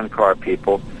to non-car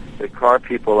people. The car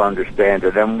people understand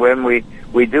it, and when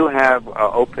we do have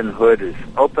open hood is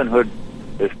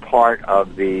part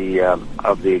of the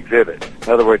exhibit. In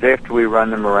other words, after we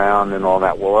run them around and all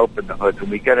that, we'll open the hoods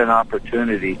and we get an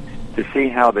opportunity to see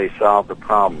how they solve the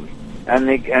problems. And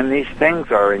these things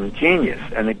are ingenious,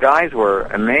 and the guys were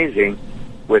amazing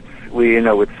with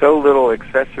so little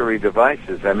accessory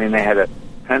devices. I mean, they had a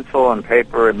pencil and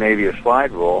paper and maybe a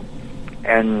slide rule,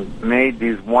 and made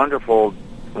these wonderful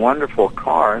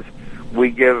cars. We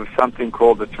give something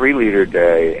called the 3-liter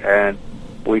day, and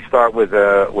we start with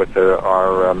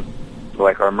our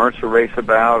Mercer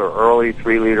Raceabout or early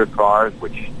 3-liter cars,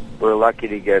 which we're lucky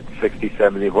to get 60,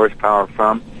 70 horsepower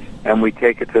from, and we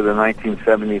take it to the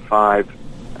 1975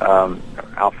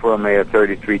 Alfa Romeo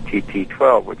 33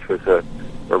 TT12, which was a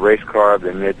race car of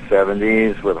the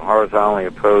mid-70s with a horizontally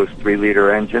opposed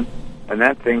 3-liter engine, and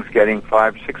that thing's getting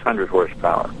 500-600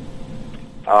 horsepower,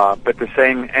 but the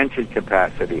same engine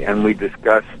capacity. And we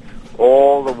discuss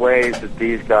all the ways that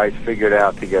these guys figured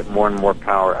out to get more and more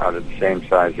power out of the same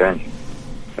size engine.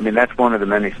 I mean, that's one of the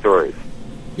many stories.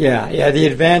 Yeah, the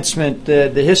advancement, the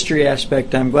history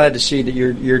aspect, I'm glad to see that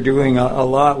you're doing a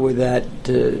lot with that,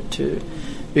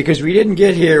 because we didn't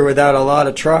get here without a lot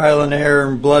of trial and error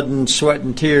and blood and sweat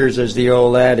and tears, as the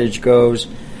old adage goes,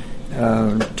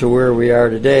 to where we are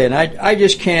today. And I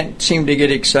just can't seem to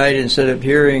get excited. Instead of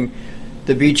hearing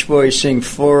the Beach Boys sing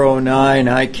 409,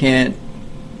 I can't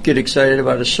get excited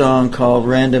about a song called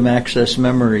Random Access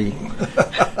Memory.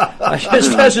 It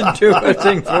just doesn't do a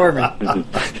thing for me.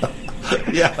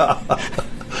 Yeah.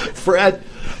 Fred,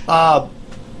 the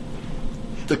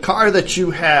car that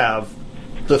you have,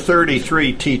 the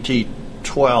 33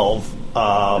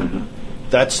 TT12,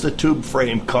 that's the tube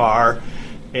frame car.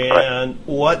 And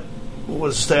what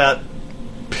was that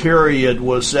period?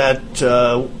 Was that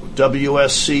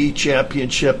WSC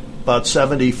championship about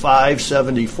 75,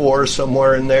 74,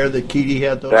 somewhere in there that Keedy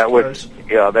had those cars?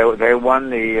 They won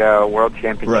the World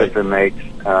Championship in makes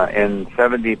in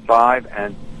 75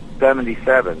 and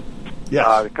 77.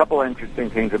 Yes. A couple of interesting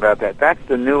things about that. That's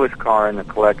the newest car in the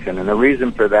collection, and the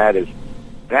reason for that is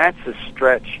that's a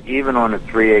stretch even on a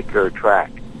 3-acre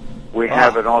track. We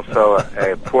have it also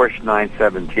a Porsche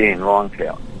 917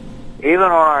 Longtail. Even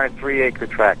on our 3-acre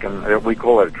track, and we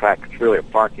call it a track, it's really a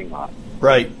parking lot.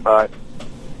 Right. But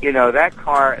that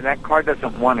car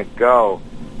doesn't want to go.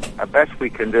 The best we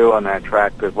can do on that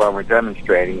track, because while we're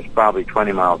demonstrating, is probably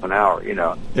 20 miles an hour.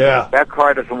 Yeah. That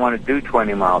car doesn't want to do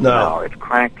 20 miles an hour. It's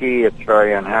cranky. It's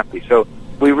very unhappy. So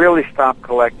we really stopped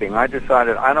collecting. I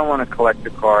decided I don't want to collect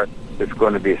a car that's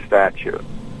going to be a statue.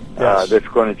 Yes. That's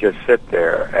going to just sit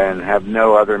there and have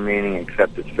no other meaning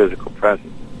except its physical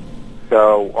presence.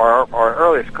 So our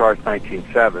earliest car is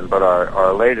 1907, but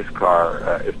our latest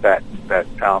car is that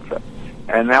Alfa,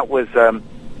 and that was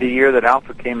the year that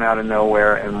Alfa came out of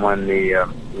nowhere and won the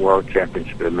World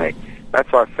Championship of the make.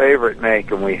 That's our favorite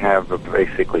make, and we have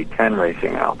basically 10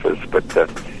 racing Alfas, but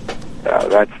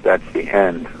that's the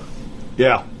end.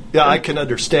 Yeah, I can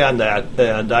understand that,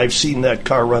 and I've seen that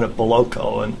car run at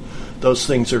Boloco, and those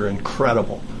things are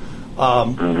incredible.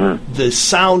 The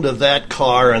sound of that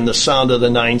car and the sound of the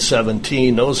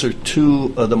 917, those are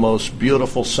two of the most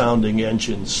beautiful sounding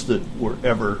engines that were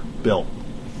ever built.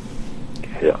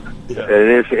 Yeah.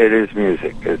 It is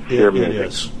music. It's pure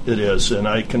music. It is, and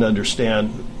I can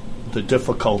understand the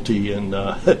difficulty in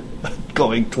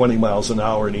going 20 miles an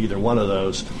hour in either one of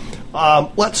those.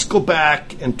 Let's go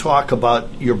back and talk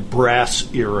about your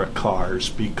brass era cars,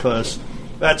 because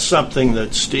that's something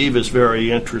that Steve is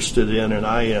very interested in, and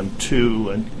I am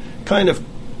too. And kind of,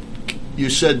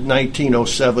 you said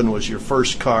 1907 was your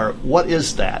first car. What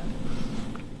is that?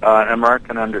 An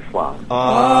American Underslung.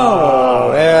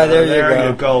 Yeah, there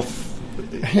you go.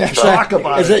 Talk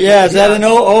about it. Is that an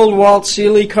old Walt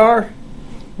Seeley car?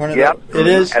 Yep. It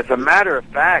is? As a matter of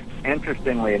fact,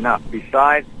 interestingly enough,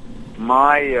 besides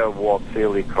my Walt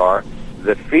Seeley car,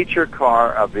 the feature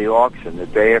car of the auction, the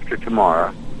day after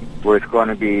tomorrow, was going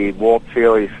to be Walt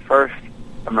Seeley's first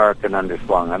American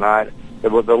Underslung. And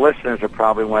the listeners are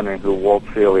probably wondering who Walt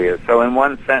Seeley is. So in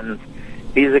one sentence,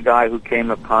 he's a guy who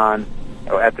came upon,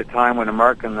 at the time when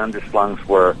American Underslungs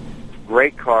were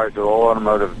great cars that all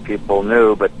automotive people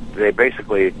knew, but they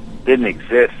basically didn't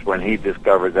exist when he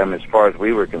discovered them, as far as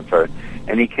we were concerned.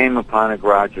 And he came upon a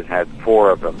garage that had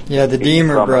 4 of them. Yeah, the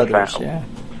Deemer brothers.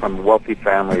 From a wealthy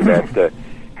family that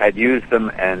had used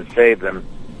them and saved them,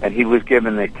 and he was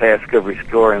given the task of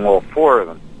restoring all 4 of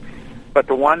them. But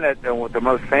the one that, the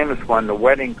most famous one, the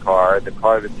wedding car, the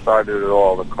car that started it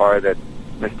all, the car that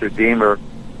Mr. Deemer,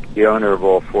 the owner of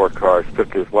all 4 cars,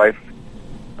 took his wife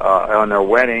on their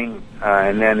wedding,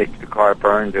 and then the car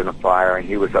burned in a fire, and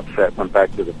he was upset, went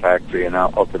back to the factory, and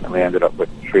ultimately ended up with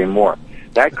 3 more.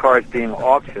 That car is being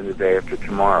auctioned the day after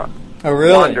tomorrow. Oh,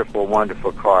 really? Wonderful,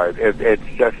 wonderful car. It's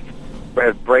just,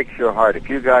 it breaks your heart. If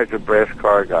you guys are brass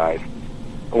car guys,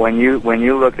 when you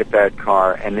look at that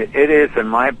car, and it is, in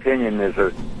my opinion,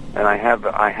 I have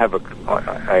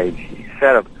a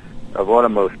set of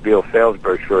automobile sales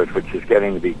brochures, which is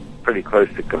getting to be pretty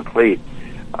close to complete.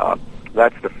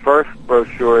 That's the first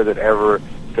brochure that ever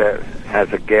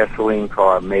has a gasoline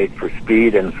car made for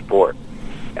speed and sport,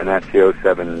 and that's the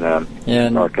 07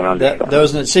 American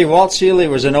Undersigned. Walt Seeley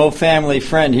was an old family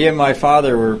friend. He and my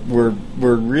father were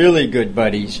really good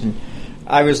buddies, and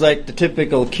I was like the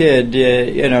typical kid,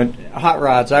 hot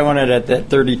rods. I wanted that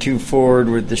 32 Ford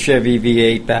with the Chevy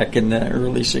V8 back in the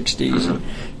early 60s. And,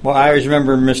 well, I always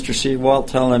remember Mr. Walt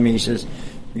telling me, he says,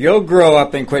 "You'll grow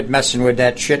up and quit messing with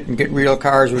that shit and get real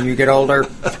cars when you get older."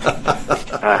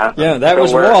 Yeah, that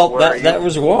was Walt. That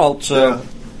was Walt. So.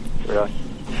 Yeah.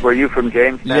 Were you from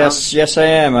Jamestown? Yes, I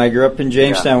am. I grew up in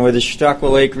Jamestown with the Chautauqua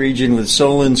Lake region with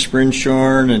Solon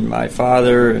Sprinshorn and my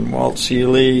father and Walt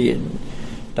Seeley and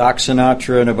Doc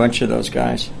Sinatra and a bunch of those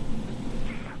guys.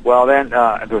 Well, then,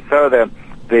 so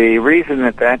the reason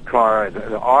that car,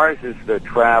 ours is the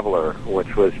Traveler,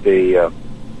 which was was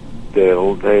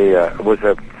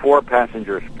a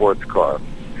 4-passenger sports car,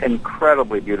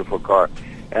 incredibly beautiful car.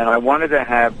 And I wanted to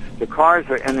have, the cars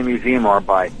in the museum are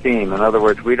by theme. In other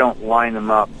words, we don't line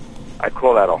them up. I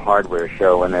call that a hardware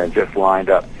show when they're just lined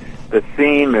up. The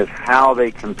theme is how they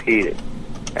competed.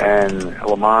 And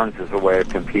Le Mans is a way of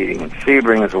competing, and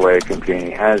Sebring is a way of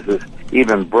competing, as is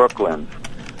even Brooklyn's.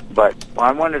 But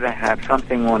I wanted to have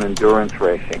something on endurance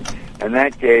racing, and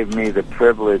that gave me the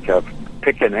privilege of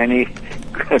picking any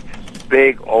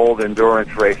big old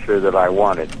endurance racer that I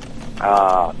wanted,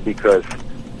 because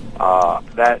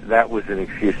that was an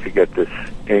excuse to get this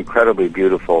incredibly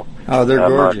beautiful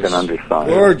American Undersigned.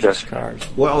 Gorgeous cars.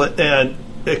 Well, and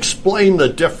explain the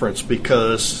difference,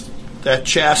 because that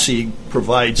chassis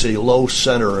provides a low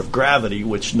center of gravity,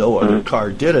 which no other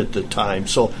car did at the time.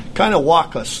 So kind of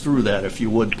walk us through that, if you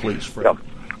would, please, Fred. Yep.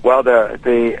 Well,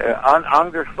 the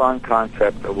Undersigned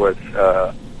concept was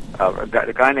a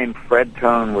guy named Fred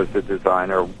Simeone was the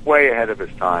designer, way ahead of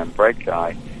his time, bright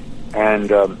guy.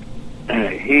 And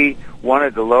he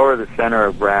wanted to lower the center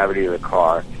of gravity of the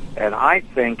car. And I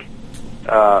think,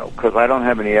 because I don't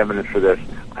have any evidence for this,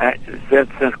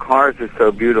 since cars are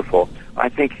so beautiful, I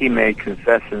think he made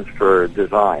concessions for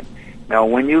design. Now,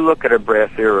 when you look at a brass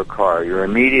era car, your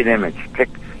immediate image, pick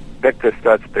the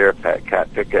Stutz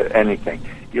Bearcat, pick anything,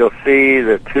 you'll see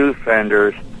the 2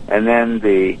 fenders and then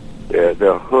the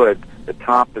hood, the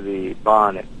top of the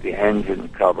bonnet, the engine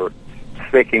cover,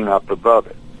 sticking up above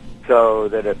it. So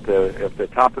that if the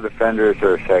top of the fenders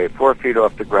are, say, 4 feet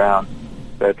off the ground,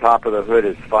 the top of the hood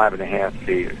is 5.5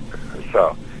 feet or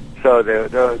so. So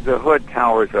the hood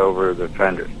towers over the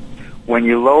fenders. When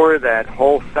you lower that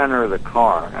whole center of the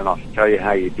car, and I'll tell you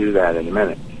how you do that in a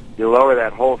minute, you lower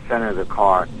that whole center of the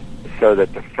car so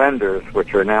that the fenders,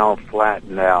 which are now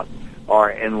flattened out,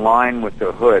 are in line with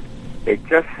the hood. It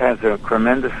just has a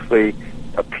tremendously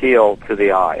appeal to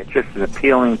the eye. It's just an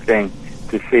appealing thing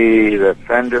to see the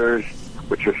fenders,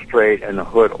 which are straight, and the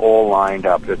hood all lined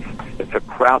up. It's a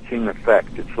crouching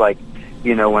effect. It's like,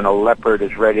 when a leopard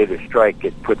is ready to strike,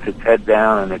 it puts its head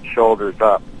down and its shoulders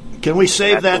up. Can we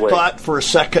save that thought for a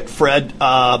second, Fred?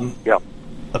 Yep.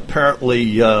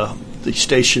 Apparently, the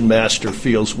station master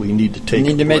feels we need to take a break.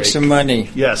 We need to make some money.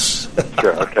 Yes.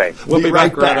 Sure, okay. We'll be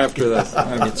right after this.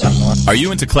 I'll get some more. Are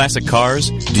you into classic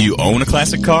cars? Do you own a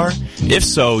classic car? If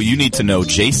so, you need to know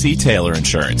J.C. Taylor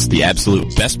Insurance, the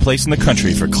absolute best place in the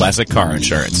country for classic car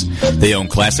insurance. They own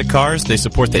classic cars, they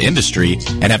support the industry,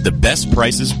 and have the best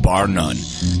prices, bar none.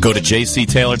 Go to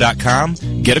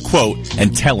jctaylor.com, get a quote,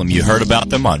 and tell them you heard about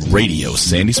them on Radio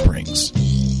Sandy Springs.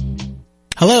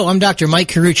 Hello, I'm Dr. Mike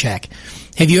Karuchak.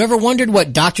 Have you ever wondered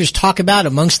what doctors talk about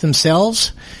amongst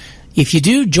themselves? If you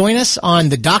do, join us on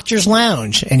the Doctor's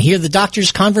Lounge and hear the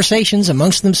doctors' conversations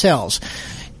amongst themselves.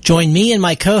 Join me and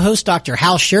my co-host, Dr.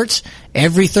 Hal Schertz,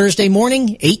 every Thursday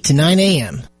morning, 8 to 9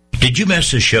 a.m. Did you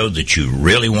miss a show that you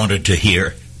really wanted to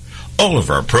hear? All of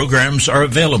our programs are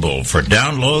available for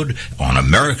download on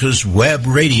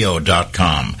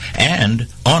americaswebradio.com and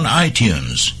on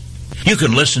iTunes. You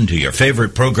can listen to your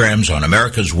favorite programs on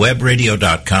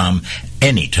americaswebradio.com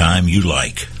anytime you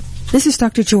like. This is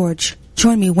Dr. George.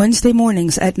 Join me Wednesday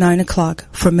mornings at 9 o'clock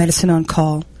for Medicine on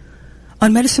Call.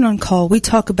 On Medicine on Call, we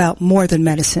talk about more than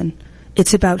medicine.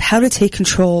 It's about how to take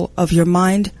control of your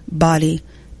mind, body,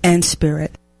 and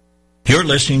spirit. You're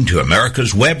listening to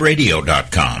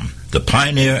americaswebradio.com, the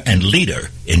pioneer and leader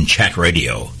in chat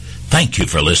radio. Thank you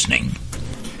for listening.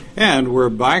 And we're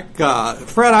back.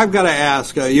 Fred, I've got to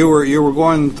ask, you were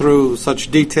going through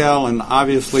such detail, and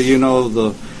obviously you know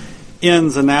the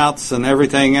ins and outs and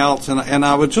everything else, and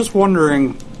I was just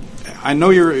wondering, I know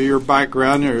your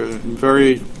background, you're a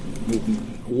very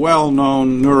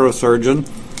well-known neurosurgeon.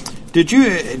 Did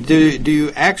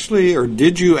you actually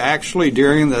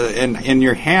during the and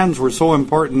your hands were so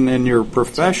important in your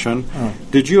profession?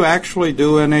 Did you actually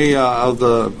do any of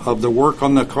the work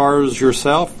on the cars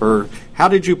yourself, or how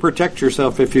did you protect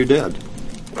yourself if you did?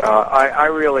 I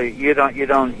really you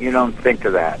don't think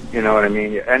of that. You know what I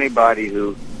mean? Anybody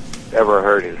who ever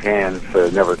hurt his hands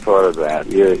never thought of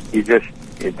that. You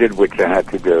did what you had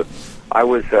to do. I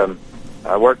worked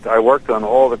on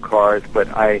all the cars, but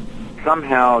I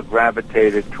somehow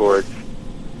gravitated towards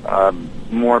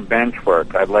more bench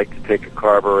work. I'd like to take a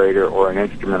carburetor or an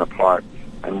instrument apart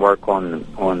and work on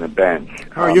the bench.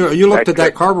 You looked at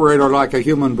that carburetor like a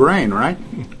human brain, right?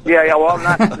 Yeah. Well,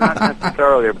 not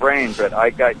necessarily a brain, but I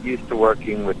got used to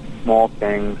working with small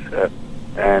things,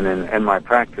 and in my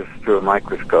practice through a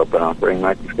microscope, an operating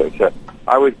microscope. So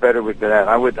I was better with that.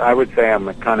 I would say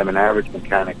I'm kind of an average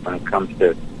mechanic when it comes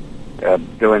to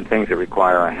doing things that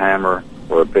require a hammer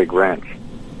or a big wrench.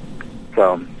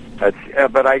 So that's.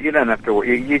 But you don't have to.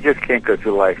 You just can't go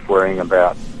through life worrying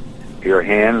about your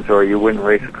hands, or you wouldn't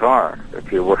race a car if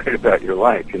you're worried about your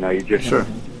life. You know, you just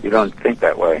you don't think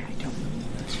that way.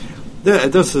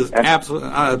 This is absolutely.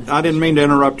 I didn't mean to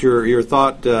interrupt your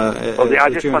thought. I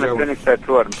just want to finish that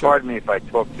thought. And pardon me if I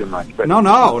talk too much. But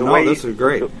no. This is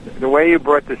great. The way you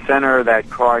brought the center of that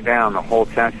car down, the whole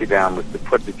chassis down, was to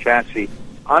put the chassis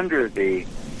under the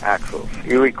axles.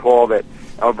 You recall that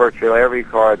virtually every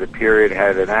car, the period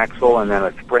had an axle and then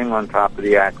a spring on top of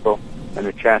the axle and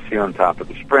the chassis on top of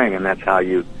the spring, and that's how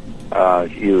you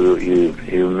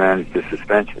manage the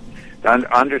suspension. The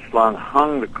underslung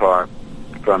hung the car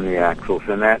from the axles,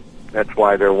 and that's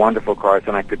why they're wonderful cars.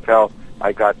 And I could tell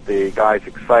I got the guys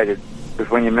excited, because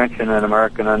when you mention an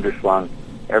American underslung,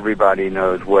 everybody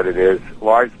knows what it is,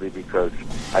 largely because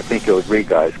I think it was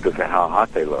guys because of how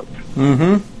hot they looked.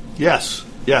 Mm-hmm. Yes.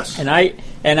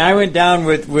 And I went down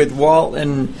with Walt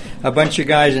and a bunch of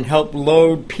guys and helped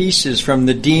load pieces from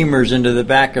the Deemers into the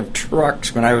back of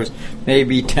trucks when I was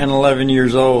maybe 10, 11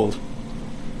 years old.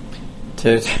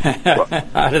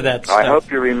 Out of that stuff. I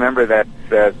hope you remember that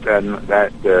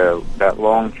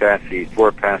long chassis,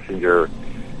 4-passenger.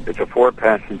 It's a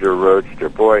 4-passenger Roadster.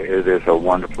 Boy, it is a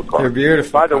wonderful car. They're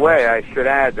beautiful. By the way, I should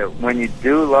add that when you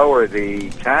do lower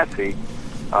the chassis,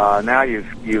 now you've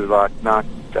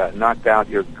knocked out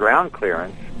your ground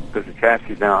clearance, because the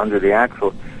chassis is now under the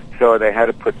axle. So they had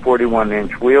to put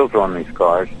 41-inch wheels on these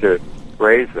cars to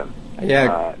raise them.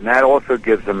 Yeah. And that also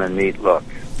gives them a neat look.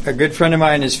 A good friend of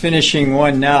mine is finishing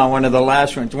one now, one of the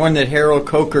last ones, one that Harold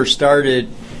Coker started,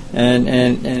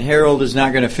 and Harold is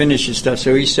not going to finish his stuff,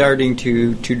 so he's starting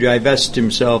to divest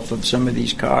himself of some of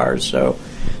these cars. So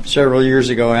several years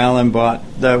ago, Alan bought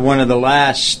one of the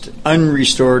last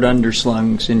unrestored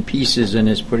underslungs in pieces and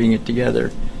is putting it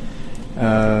together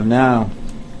now.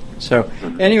 So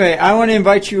anyway, I want to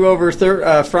invite you over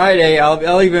Friday.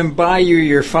 I'll even buy you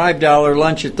your $5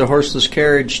 lunch at the Horseless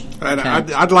Carriage.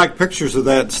 I'd like pictures of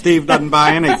that. Steve doesn't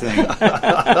buy anything.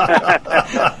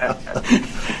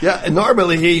 Yeah,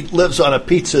 normally he lives on a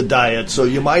pizza diet, so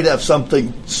you might have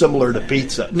something similar to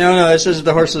pizza. No, this is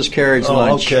the Horseless Carriage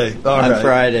lunch on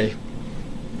Friday.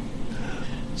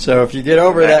 So if you get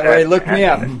over that way, look me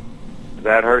up.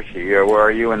 That Hershey. Where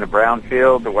are you, in the brown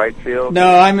field, the white field?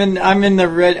 No, I'm in the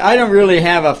red. I don't really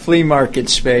have a flea market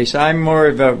space. I'm more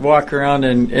of a walk around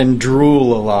and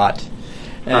drool a lot.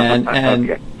 And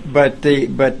okay. But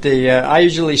I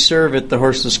usually serve at the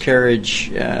Horseless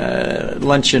Carriage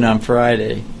luncheon on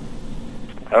Friday.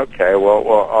 Okay, well,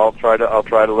 I'll try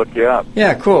to look you up.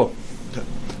 Yeah, cool.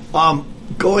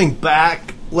 Going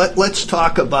back, let's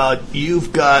talk about,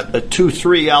 you've got a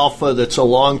 2.3 Alpha that's a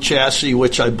long chassis,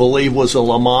 which I believe was a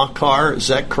Le Mans car. Is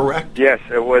that correct? Yes,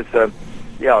 it was.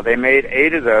 They made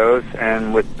 8 of those,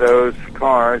 and with those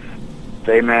cars,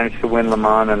 they managed to win Le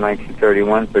Mans in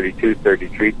 1931, 32,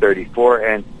 33, 34,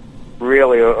 and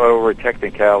really over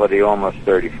technicality, almost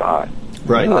 35.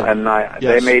 Right. And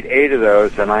they made 8 of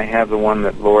those, and I have the one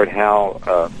that Lord Howe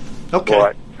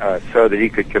bought so that he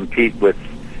could compete with,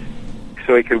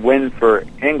 so he could win for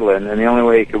England, and the only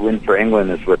way he could win for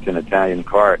England is with an Italian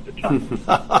car at the time.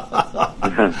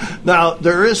 Now,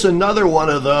 there is another one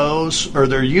of those, or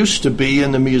there used to be,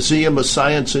 in the Museum of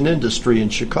Science and Industry in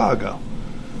Chicago.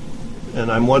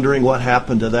 And I'm wondering what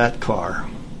happened to that car.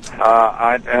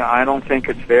 I don't think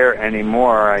it's there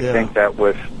anymore. I think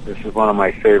this is one of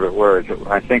my favorite words.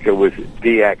 I think it was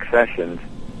deaccessioned,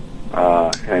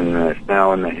 and it's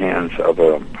now in the hands of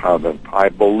I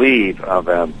believe, of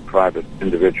a private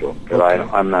individual, but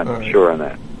I'm not sure on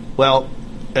that. Well,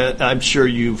 I'm sure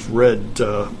you've read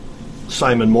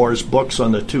Simon Moore's books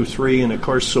on the 2-3, and of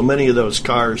course so many of those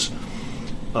cars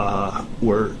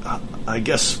were, I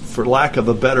guess, for lack of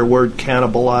a better word,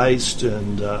 cannibalized,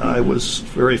 and I was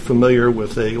very familiar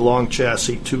with a long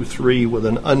chassis 2-3 with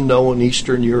an unknown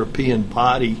Eastern European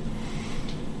body.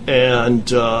 And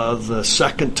the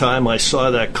second time I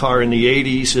saw that car in the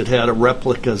 80s, it had a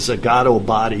replica Zagato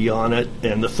body on it,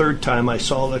 and the third time I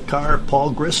saw the car,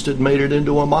 Paul Grist had made it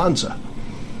into a Monza.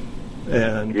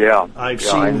 And I've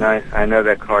seen, I know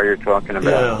that car you're talking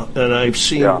about. Yeah, and I've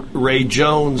seen Ray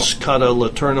Jones cut a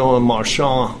Letourneau and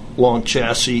Marchand long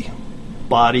chassis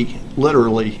body,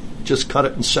 literally just cut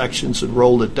it in sections and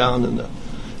rolled it down in the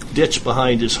ditch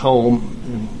behind his home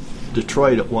in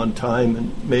Detroit at one time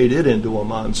and made it into a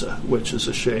Monza, which is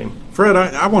a shame. Fred,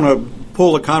 I want to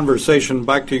pull the conversation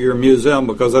back to your museum,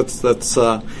 because that's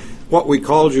what we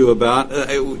called you about.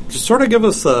 Just sort of give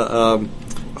us a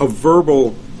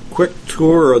verbal quick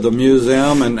tour of the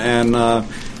museum and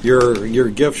your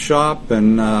gift shop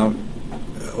and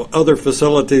other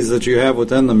facilities that you have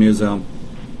within the museum.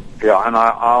 Yeah, and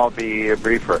I'll be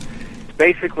briefer.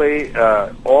 Basically,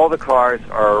 all the cars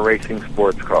are racing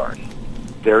sports cars.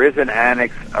 There is an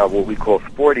annex of what we call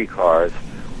sporty cars,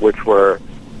 which were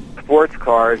sports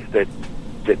cars that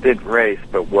didn't race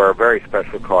but were very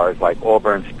special cars, like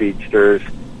Auburn Speedsters,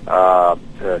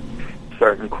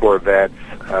 certain Corvettes,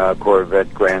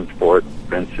 Corvette Grand Sport,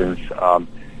 for instance,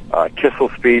 Kissel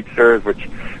Speedsters, which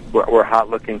were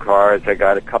hot-looking cars. I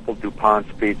got a couple DuPont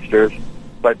Speedsters.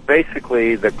 But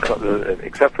basically,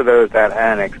 except for that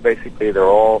annex, basically they're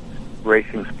all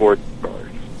racing sports cars.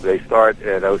 They start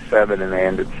at 07 and they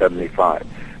end at 75.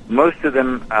 Most of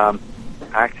them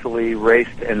actually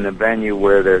raced in the venue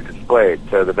where they're displayed.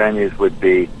 So the venues would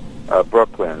be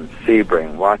Brooklyn,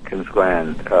 Sebring, Watkins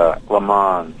Glen, Le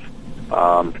Mans,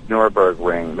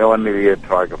 Nürburgring, Mille Miglia,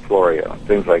 Targa Florio,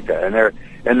 things like that. And there,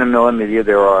 in the Mille Miglia,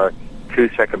 there are 2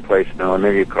 second-place Mille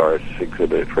Miglia cars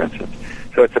exhibited, for instance.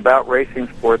 So it's about racing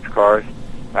sports cars,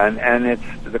 and it's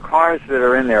the cars that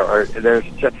are in there. There's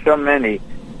just so many.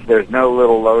 There's no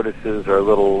little Lotuses or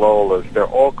little Lolas. They're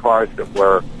all cars that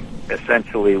were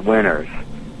essentially winners,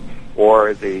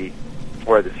 or the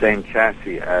same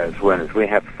chassis as winners. We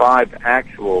have 5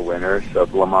 actual winners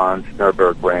of Le Mans,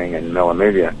 Nürburgring, and Mille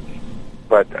Miglia,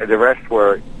 but the rest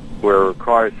were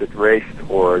cars that raced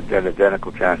or had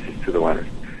identical chassis to the winners.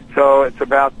 So it's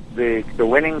about the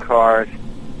winning cars,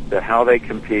 how they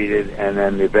competed, and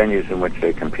then the venues in which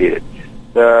they competed.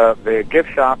 The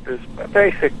gift shop is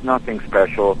basic, nothing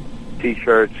special.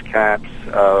 T-shirts, caps,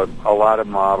 a lot of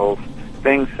models,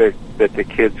 things that the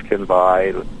kids can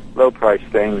buy, low-price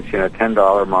things,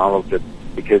 $10 models that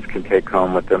the kids can take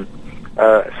home with them.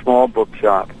 A small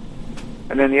bookshop.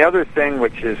 And then the other thing,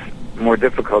 which is more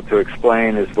difficult to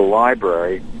explain, is the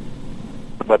library.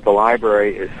 But the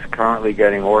library is currently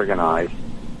getting organized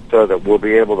so that we'll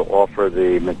be able to offer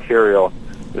the material.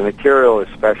 The material is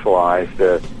specialized,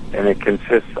 and it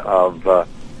consists of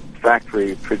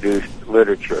factory-produced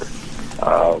literature.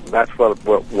 That's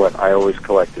what I always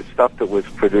collected, stuff that was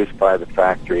produced by the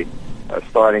factory,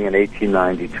 starting in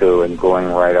 1892 and going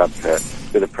right up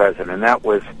to the present. And that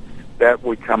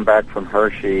would come back from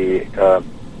Hershey,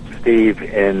 Steve,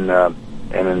 in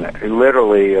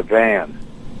literally a van.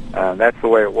 That's the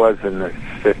way it was in the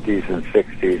 50s and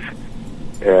 60s.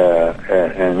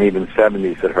 And even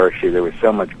 70s at Hershey. There was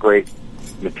so much great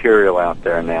material out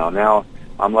there now. Now,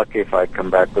 I'm lucky if I come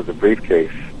back with a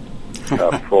briefcase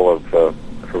full of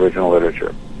original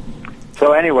literature.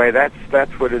 So anyway,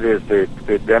 that's what it is.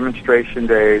 The demonstration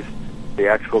days, the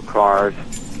actual cars,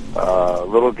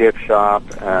 little gift shop,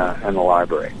 and the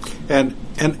library. And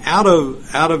out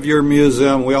of your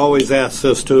museum, we always ask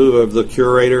this too, of the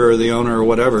curator or the owner or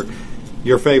whatever,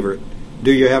 your favorite.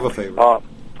 Do you have a favorite?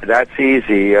 That's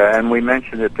easy, and we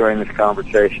mentioned it during this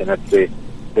conversation. It's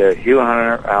the Hugh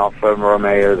Hunter Alfa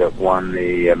Romeo that won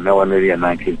the Mille Miglia in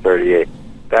 1938.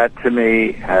 That, to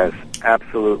me, has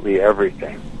absolutely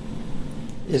everything.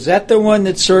 Is that the one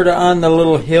that's sort of on the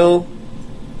little hill?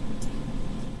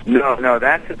 No,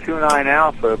 that's a 2.9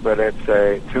 Alpha, but it's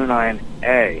a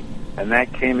 2.9A, and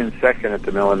that came in second at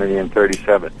the Millennium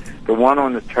 37. The one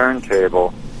on the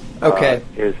turntable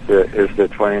is the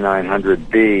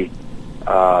 2900B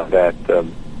that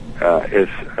is,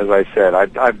 as I said,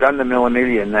 I've done the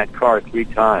Millennium in that car 3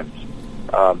 times,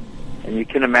 and you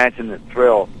can imagine the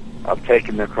thrill of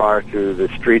taking the car through the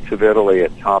streets of Italy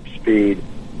at top speed,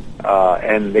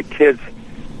 and the kids'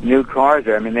 new cars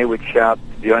there. I mean, they would shout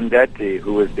Biondetti,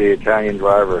 who was the Italian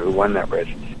driver who won that race.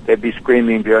 They'd be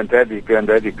screaming Biondetti,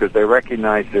 Biondetti, because they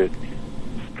recognized it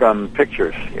from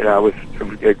pictures. You know, it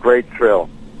was a great thrill.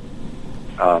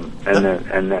 So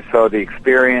the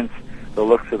experience, the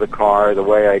looks of the car, the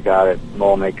way I got it,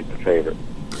 all make it the favorite.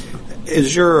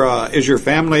 Does your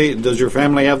family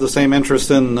have the same interest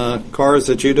in cars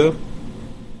that you do?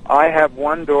 I have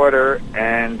one daughter,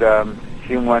 and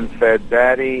she once said,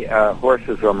 "Daddy,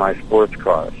 horses are my sports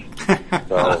cars."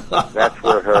 So that's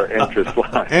where her interest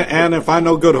lies. And if I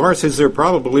know good horses, they're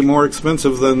probably more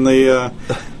expensive than the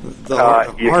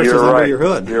horses under your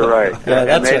hood. You're right.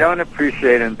 And they don't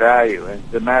appreciate and value. And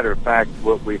as a matter of fact,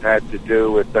 what we've had to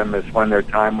do with them is when their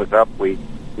time was up, we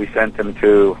sent them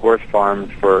to horse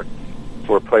farms for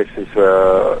places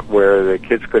where the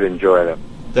kids could enjoy them.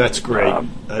 That's great.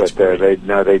 But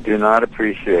they do not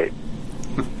appreciate.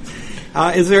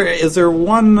 Is there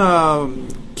one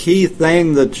key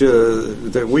thing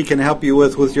that we can help you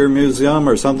with your museum,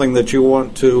 or something that you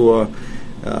want to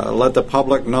let the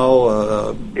public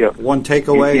know? One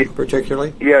takeaway,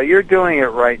 particularly. Yeah, you're doing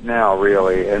it right now,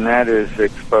 really, and that is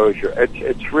exposure.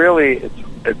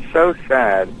 It's so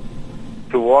sad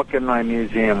to walk in my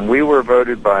museum. We were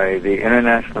voted by the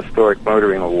International Historic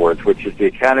Motoring Awards, which is the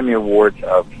Academy Awards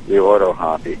of the auto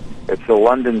hobby. It's a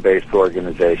London-based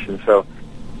organization, so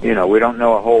we don't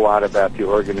know a whole lot about the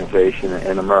organization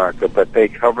in America, but they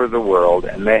cover the world,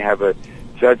 and they have a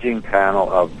judging panel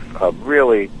of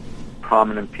really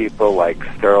prominent people like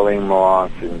Sterling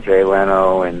Moss and Jay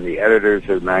Leno and the editors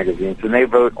of magazines, and they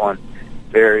vote on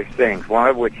various things, one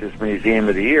of which is Museum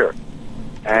of the Year.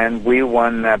 And we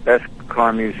won that Best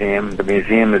Car Museum, the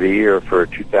Museum of the Year for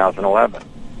 2011.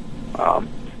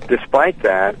 Despite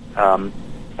that,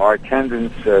 our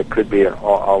attendance could be a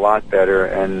lot better,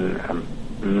 and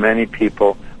many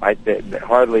people,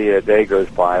 hardly a day goes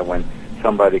by when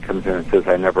somebody comes in and says,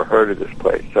 "I never heard of this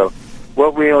place." So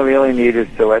what we really need is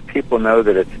to let people know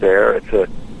that it's there. It's a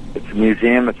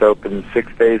museum. It's open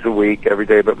 6 days a week, every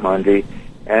day but Monday,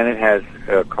 and it has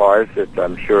cars that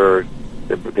I'm sure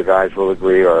the guys will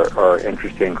agree are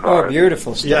interesting cars. Oh,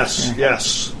 beautiful stuff.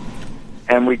 Yes.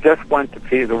 And we just want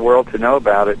the world to know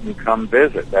about it and come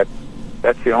visit.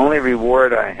 That's the only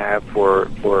reward I have for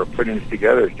putting this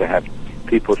together, is to have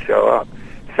people show up.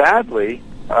 Sadly,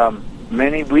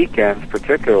 many weekends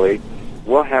particularly,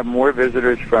 we'll have more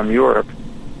visitors from Europe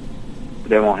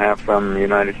than we'll have from the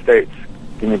United States.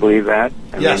 Can you believe that?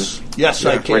 Yes,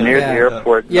 I can. We're near the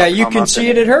airport. Yeah, you can see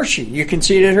it at Hershey. You can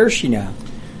see it at Hershey now.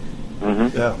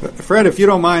 Mm-hmm. Yeah. Fred, if you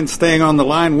don't mind staying on the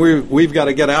line, we've got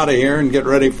to get out of here and get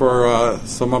ready for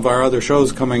some of our other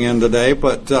shows coming in today.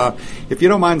 But if you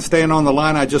don't mind staying on the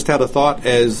line, I just had a thought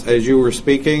as you were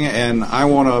speaking, and I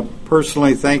want to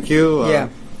personally thank you.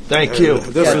 Thank you.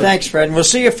 Thanks, Fred. And we'll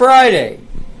see you Friday.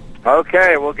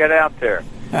 Okay, we'll get out there.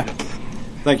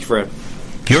 Thank you, Fred.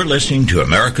 You're listening to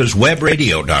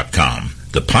AmericasWebRadio.com,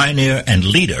 the pioneer and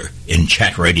leader in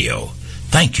chat radio.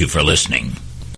 Thank you for listening.